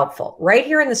words that are helpful. Right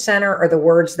here in the center are the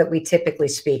words that we typically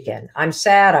speak in. I'm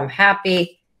sad, I'm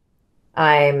happy,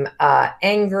 I'm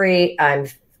angry, I'm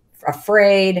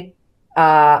afraid,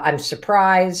 I'm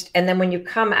surprised. And then when you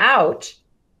come out,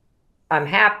 I'm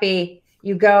happy,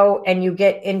 you go and you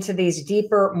get into these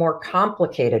deeper, more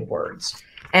complicated words.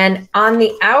 And on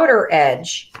the outer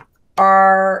edge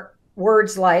are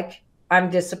words like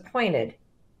I'm disappointed,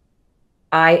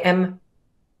 I am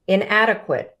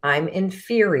inadequate, I'm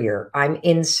inferior, I'm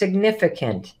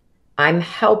insignificant, I'm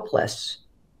helpless,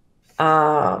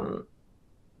 I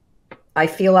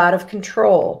feel out of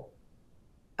control,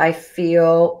 I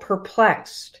feel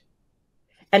perplexed.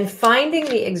 And finding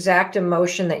the exact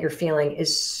emotion that you're feeling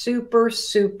is super,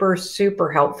 super,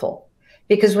 super helpful.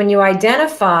 Because when you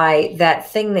identify that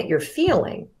thing that you're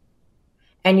feeling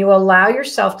and you allow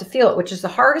yourself to feel it, which is the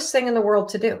hardest thing in the world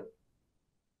to do. I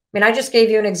mean, I just gave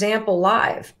you an example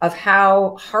live of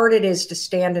how hard it is to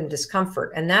stand in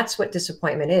discomfort. And that's what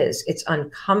disappointment is. It's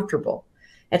uncomfortable.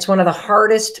 It's one of the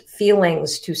hardest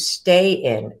feelings to stay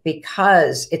in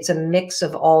because it's a mix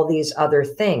of all these other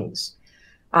things.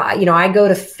 I go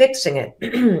to fixing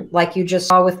it like you just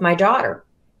saw with my daughter,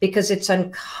 because it's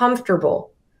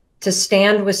uncomfortable to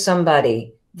stand with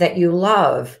somebody that you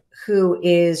love who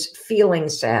is feeling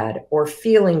sad or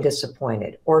feeling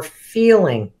disappointed or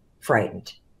feeling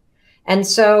frightened. And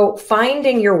so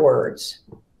finding your words,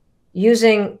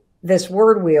 using this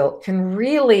word wheel, can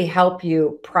really help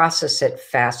you process it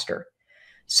faster.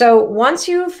 So once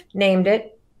you've named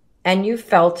it and you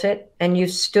felt it and you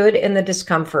stood in the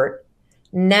discomfort,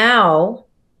 now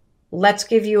let's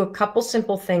give you a couple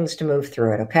simple things to move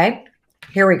through it, okay?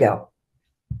 Here we go.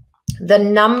 The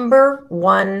number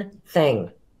one thing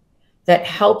that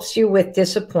helps you with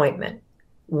disappointment,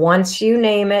 once you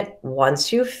name it,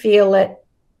 once you feel it,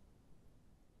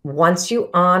 once you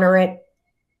honor it,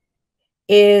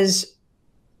 is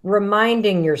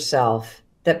reminding yourself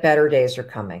that better days are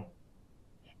coming.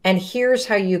 And here's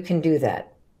how you can do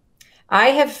that.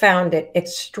 I have found it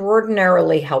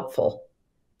extraordinarily helpful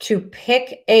to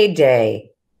pick a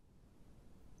day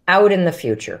out in the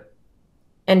future.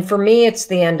 And for me, it's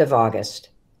the end of August.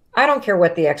 I don't care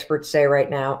what the experts say right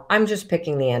now. I'm just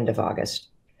picking the end of August.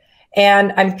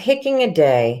 And I'm picking a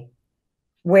day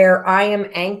where I am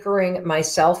anchoring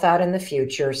myself out in the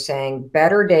future, saying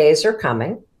better days are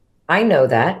coming. I know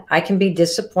that. I can be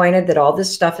disappointed that all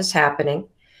this stuff is happening,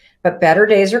 but better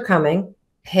days are coming.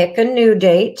 Pick a new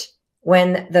date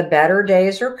when the better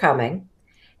days are coming.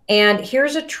 And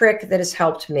here's a trick that has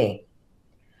helped me.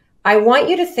 I want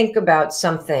you to think about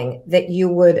something that you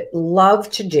would love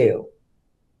to do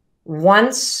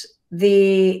once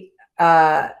the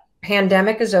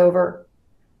pandemic is over,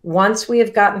 once we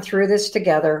have gotten through this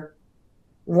together,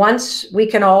 once we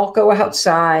can all go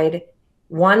outside,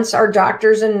 once our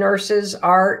doctors and nurses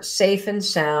are safe and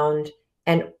sound,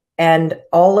 and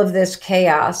all of this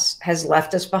chaos has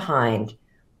left us behind,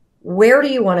 where do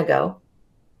you want to go?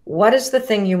 What is the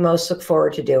thing you most look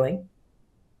forward to doing?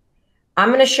 I'm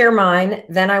going to share mine,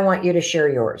 then I want you to share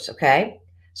yours, okay?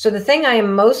 So the thing I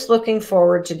am most looking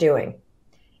forward to doing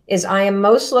is I am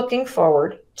most looking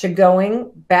forward to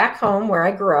going back home where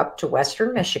I grew up to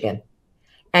Western Michigan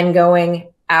and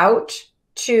going out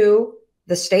to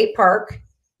the state park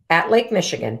at Lake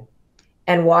Michigan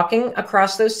and walking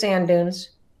across those sand dunes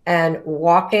and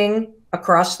walking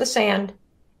across the sand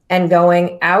and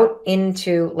going out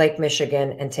into Lake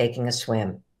Michigan and taking a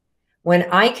swim. When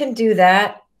I can do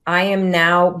that, I am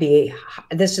now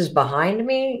this is behind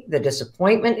me. The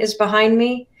disappointment is behind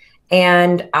me.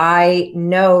 And I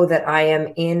know that I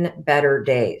am in better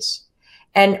days.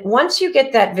 And once you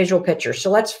get that visual picture, so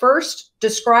let's first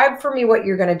describe for me what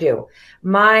you're going to do.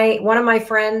 One of my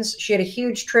friends, she had a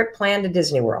huge trip planned to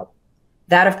Disney World.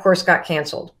 That, of course, got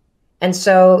canceled. And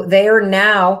so they are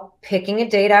now picking a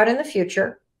date out in the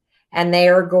future, and they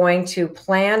are going to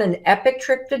plan an epic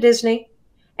trip to Disney.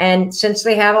 And since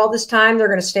they have all this time, they're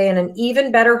going to stay in an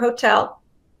even better hotel.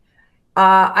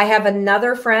 I have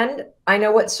another friend. I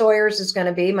know what Sawyer's is going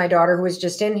to be. My daughter, who was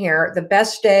just in here, the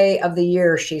best day of the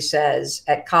year, she says,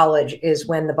 at college is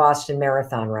when the Boston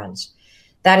Marathon runs.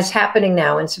 That is happening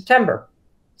now in September.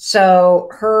 So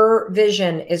her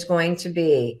vision is going to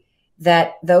be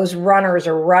that those runners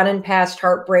are running past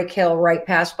Heartbreak Hill, right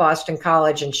past Boston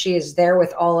College, and she is there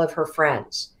with all of her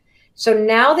friends. So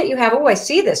now that you have, I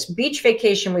see this beach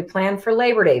vacation we planned for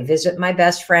Labor Day, visit my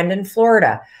best friend in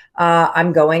Florida.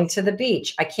 I'm going to the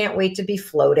beach. I can't wait to be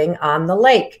floating on the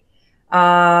lake,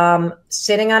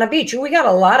 sitting on a beach. We got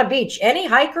a lot of beach. Any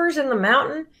hikers in the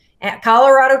mountain? At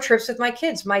Colorado trips with my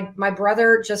kids. My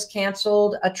brother just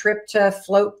canceled a trip to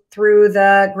float through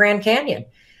the Grand Canyon.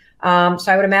 So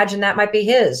I would imagine that might be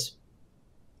his.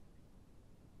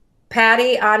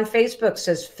 Patty on Facebook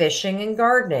says fishing and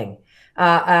gardening.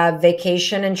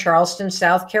 Vacation in Charleston,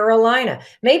 South Carolina.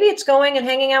 Maybe it's going and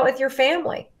hanging out with your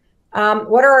family.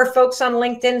 What are our folks on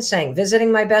LinkedIn saying?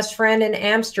 Visiting my best friend in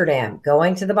Amsterdam,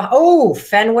 going to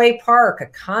Fenway Park, a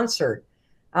concert,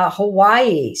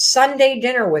 Hawaii, Sunday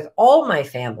dinner with all my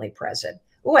family present.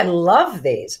 Oh, I love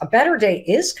these. A better day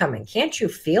is coming. Can't you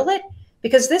feel it?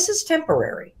 Because this is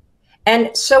temporary.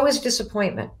 And so is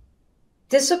disappointment.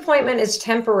 Disappointment is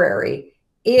temporary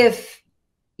if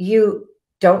you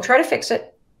don't try to fix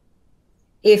it.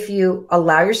 If you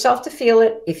allow yourself to feel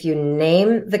it, if you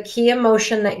name the key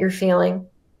emotion that you're feeling,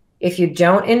 if you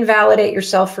don't invalidate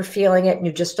yourself for feeling it and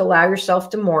you just allow yourself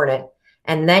to mourn it,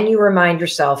 and then you remind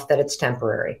yourself that it's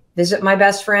temporary. Visit my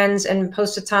best friends in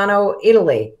Positano,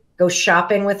 Italy. Go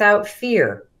shopping without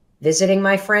fear. Visiting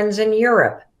my friends in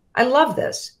Europe. I love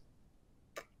this.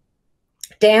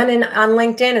 Dan on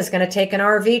LinkedIn is going to take an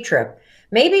RV trip.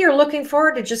 Maybe you're looking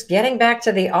forward to just getting back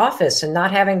to the office and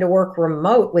not having to work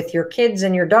remote with your kids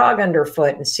and your dog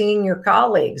underfoot and seeing your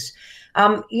colleagues. I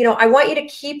want you to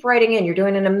keep writing in. You're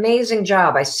doing an amazing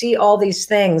job. I see all these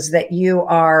things that you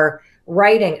are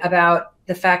writing about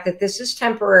the fact that this is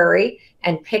temporary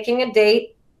and picking a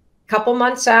date, a couple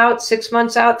months out, 6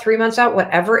 months out, 3 months out,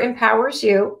 whatever empowers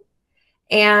you,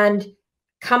 and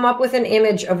come up with an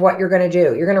image of what you're going to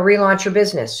do. You're going to relaunch your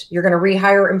business. You're going to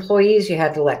rehire employees you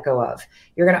had to let go of.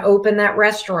 You're going to open that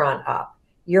restaurant up.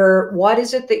 What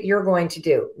is it that you're going to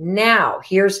do? Now,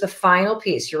 here's the final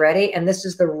piece. You ready? And this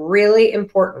is the really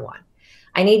important one.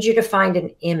 I need you to find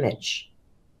an image.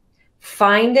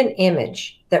 Find an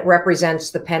image that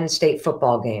represents the Penn State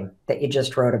football game that you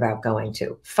just wrote about going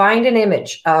to. Find an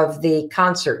image of the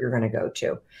concert you're going to go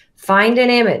to. Find an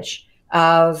image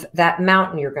of that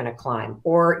mountain you're going to climb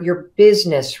or your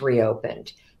business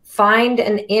reopened. Find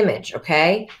an image,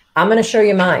 okay? I'm going to show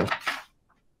you mine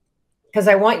because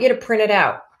I want you to print it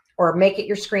out or make it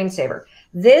your screensaver.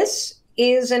 This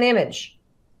is an image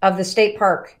of the state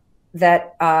park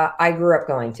that I grew up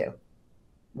going to.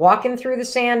 walking through the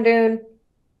sand dune,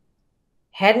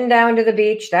 heading down to the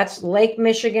beach. That's Lake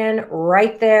Michigan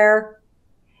right there.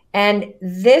 And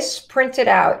this printed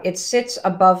out, it sits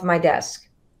above my desk.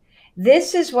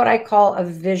 This is what I call a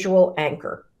visual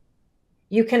anchor.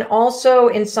 You can also,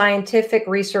 in scientific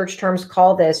research terms,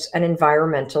 call this an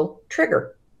environmental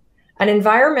trigger. An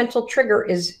environmental trigger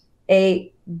is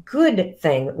a good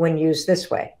thing when used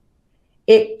this way.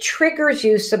 It triggers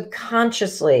you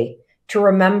subconsciously to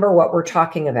remember what we're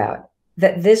talking about,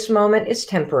 that this moment is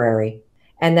temporary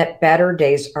and that better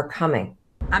days are coming.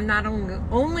 I'm not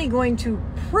only going to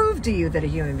prove to you that a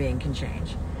human being can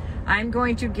change, I'm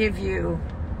going to give you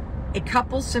a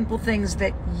couple simple things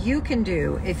that you can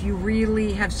do if you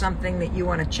really have something that you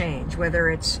want to change, whether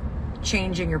it's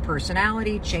changing your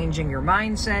personality, changing your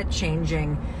mindset,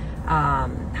 changing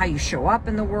how you show up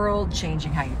in the world,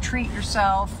 changing how you treat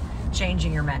yourself,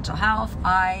 changing your mental health.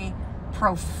 I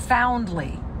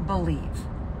profoundly believe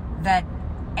that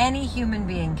any human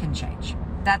being can change.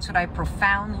 That's what I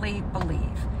profoundly believe.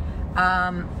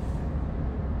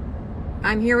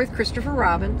 I'm here with Christopher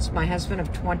Robbins, my husband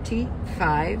of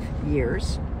 25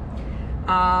 years.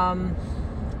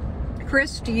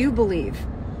 Chris, do you believe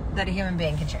that a human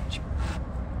being can change?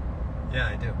 Yeah,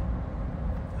 I do.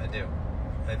 I do.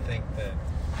 I think that...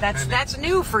 That's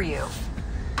new for you.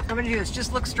 I'm going to do this.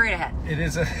 Just look straight ahead. It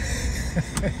is a...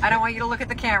 I don't want you to look at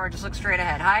the camera. Just look straight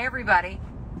ahead. Hi, everybody.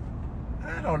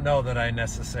 I don't know that I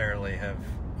necessarily have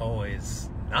always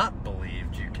not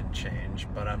believed you can change,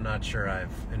 but I'm not sure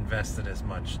I've invested as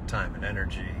much time and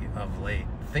energy of late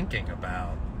thinking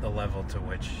about the level to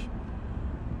which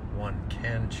one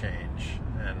can change.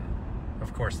 And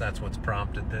of course, that's what's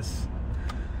prompted this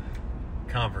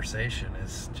conversation,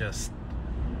 is just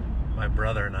my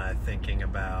brother and I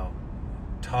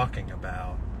talking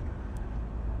about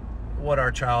what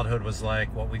our childhood was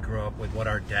like, what we grew up with, what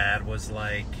our dad was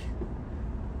like.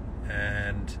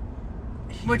 And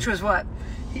which was what?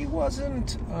 He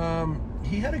wasn't,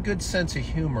 he had a good sense of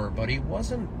humor, but he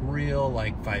wasn't real,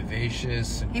 like,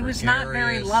 vivacious and he was not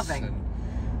very loving.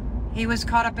 He was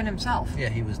caught up in himself. Yeah,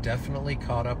 he was definitely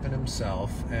caught up in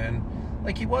himself, and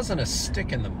like, he wasn't a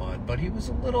stick in the mud, but he was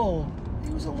a little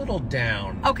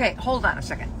down. Okay, hold on a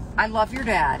second. I love your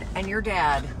dad, and your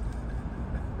dad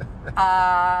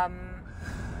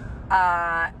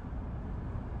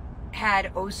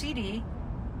had OCD.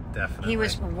 Definitely. He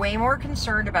was way more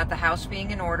concerned about the house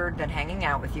being in order than hanging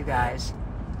out with you guys.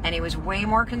 And he was way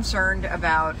more concerned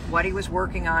about what he was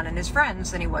working on and his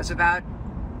friends than he was about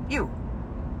you.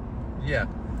 Yeah,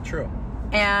 true.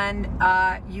 And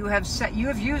you have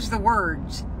used the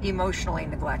words emotionally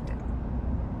neglected.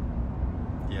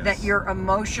 Yes. That your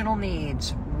emotional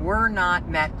needs were not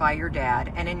met by your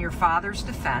dad. And in your father's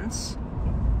defense,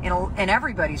 in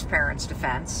everybody's parents'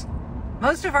 defense,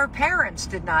 most of our parents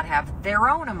did not have their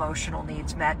own emotional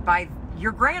needs met by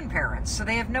your grandparents, so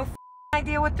they have no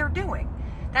idea what they're doing.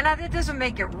 Now, that doesn't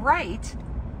make it right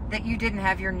that you didn't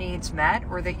have your needs met,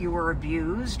 or that you were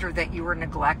abused, or that you were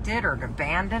neglected, or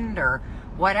abandoned, or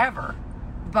whatever.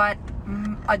 But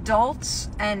adults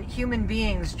and human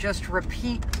beings just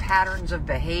repeat patterns of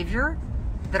behavior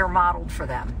that are modeled for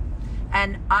them.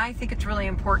 And I think it's really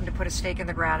important to put a stake in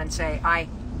the ground and say, I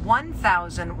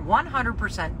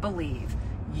 1,100% believe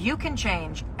you can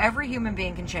change, every human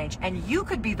being can change, and you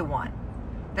could be the one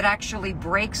that actually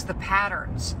breaks the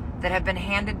patterns that have been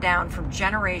handed down from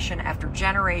generation after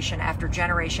generation after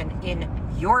generation in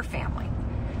your family.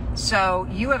 So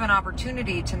you have an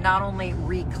opportunity to not only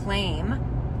reclaim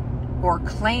or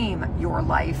claim your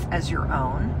life as your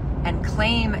own, and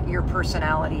claim your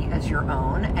personality as your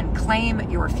own, and claim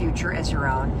your future as your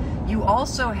own, you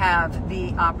also have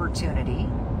the opportunity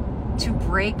to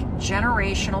break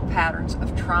generational patterns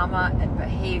of trauma and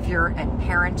behavior and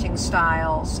parenting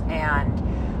styles and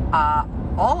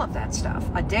all of that stuff,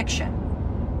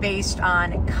 addiction, based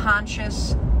on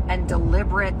conscious and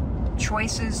deliberate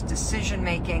choices, decision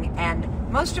making, and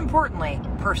most importantly,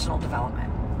 personal development.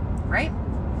 Right?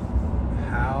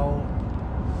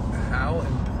 How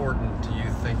important do you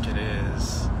think it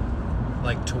is?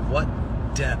 Like, to what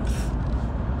depth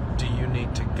do you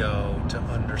need to go to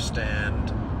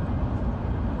understand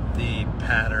the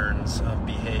patterns of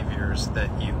behaviors that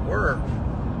you were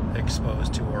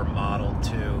exposed to or modeled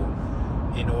to,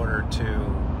 in order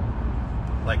to,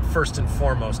 like, first and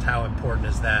foremost, how important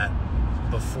is that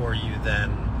before you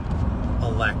then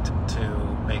elect to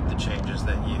make the changes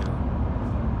that you...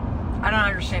 I don't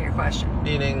understand your question.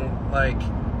 Meaning, like,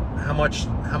 how much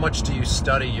do you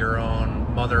study your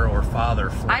own mother or father,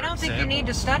 for I don't think you need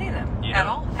to study them You at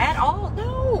don't? all. At all.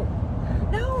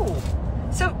 No.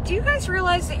 So do you guys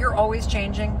realize that you're always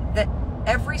changing? That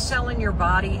every cell in your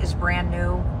body is brand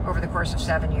new over the course of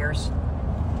 7 years,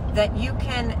 that you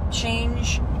can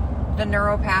change the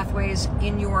neural pathways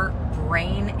in your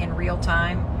brain in real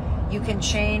time. You can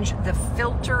change the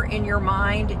filter in your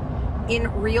mind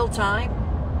in real time.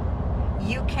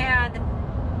 You can,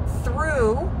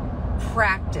 through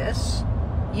practice,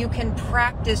 you can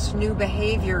practice new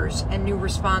behaviors and new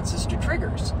responses to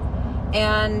triggers.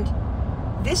 And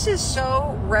this is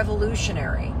so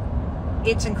revolutionary.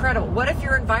 It's incredible. What if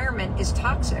your environment is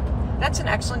toxic? That's an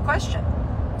excellent question.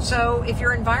 So if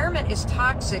your environment is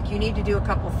toxic, you need to do a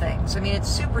couple things. I mean, it's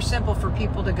super simple for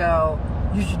people to go,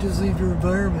 you should just leave your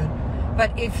environment.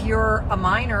 But if you're a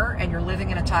minor and you're living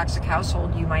in a toxic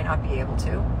household, you might not be able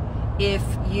to. If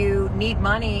you need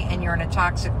money and you're in a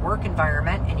toxic work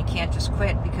environment and you can't just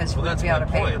quit because you won't be able to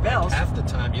pay your bills. Half the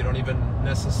time you don't even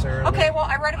necessarily. Okay, well,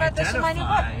 I read about this in my new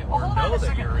book. Well, hold on a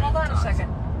second. Hold on a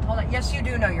second. Hold on. Yes, you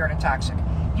do know you're in a toxic.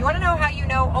 You want to know how you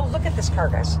know? Oh, look at this car,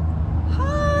 guys.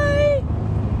 Hi.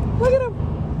 Look at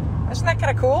him. Isn't that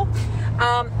kind of cool?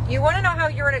 You want to know how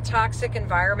you're in a toxic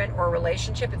environment or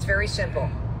relationship? It's very simple.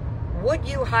 Would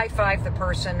you high five the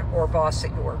person or boss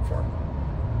that you work for?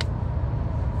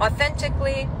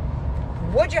 Authentically,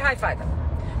 would you high five them?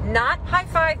 Not high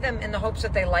five them in the hopes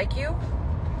that they like you,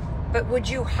 but would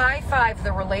you high five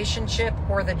the relationship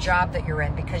or the job that you're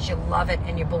in because you love it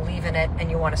and you believe in it and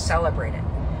you want to celebrate it?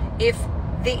 If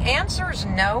the answer is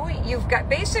no, you've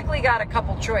basically got a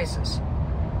couple choices.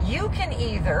 You can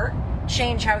either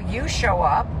change how you show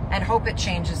up and hope it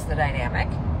changes the dynamic,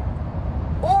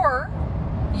 or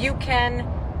you can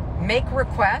make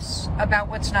requests about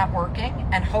what's not working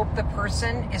and hope the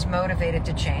person is motivated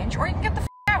to change, or you can get the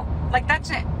out. Like, that's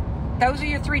it. Those are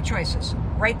your three choices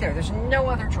right there. There's no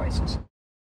other choices.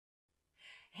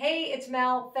 Hey, it's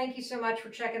Mel. Thank you so much for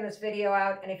checking this video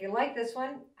out. And if you like this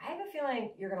one, I have a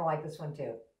feeling you're going to like this one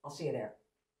too. I'll see you there.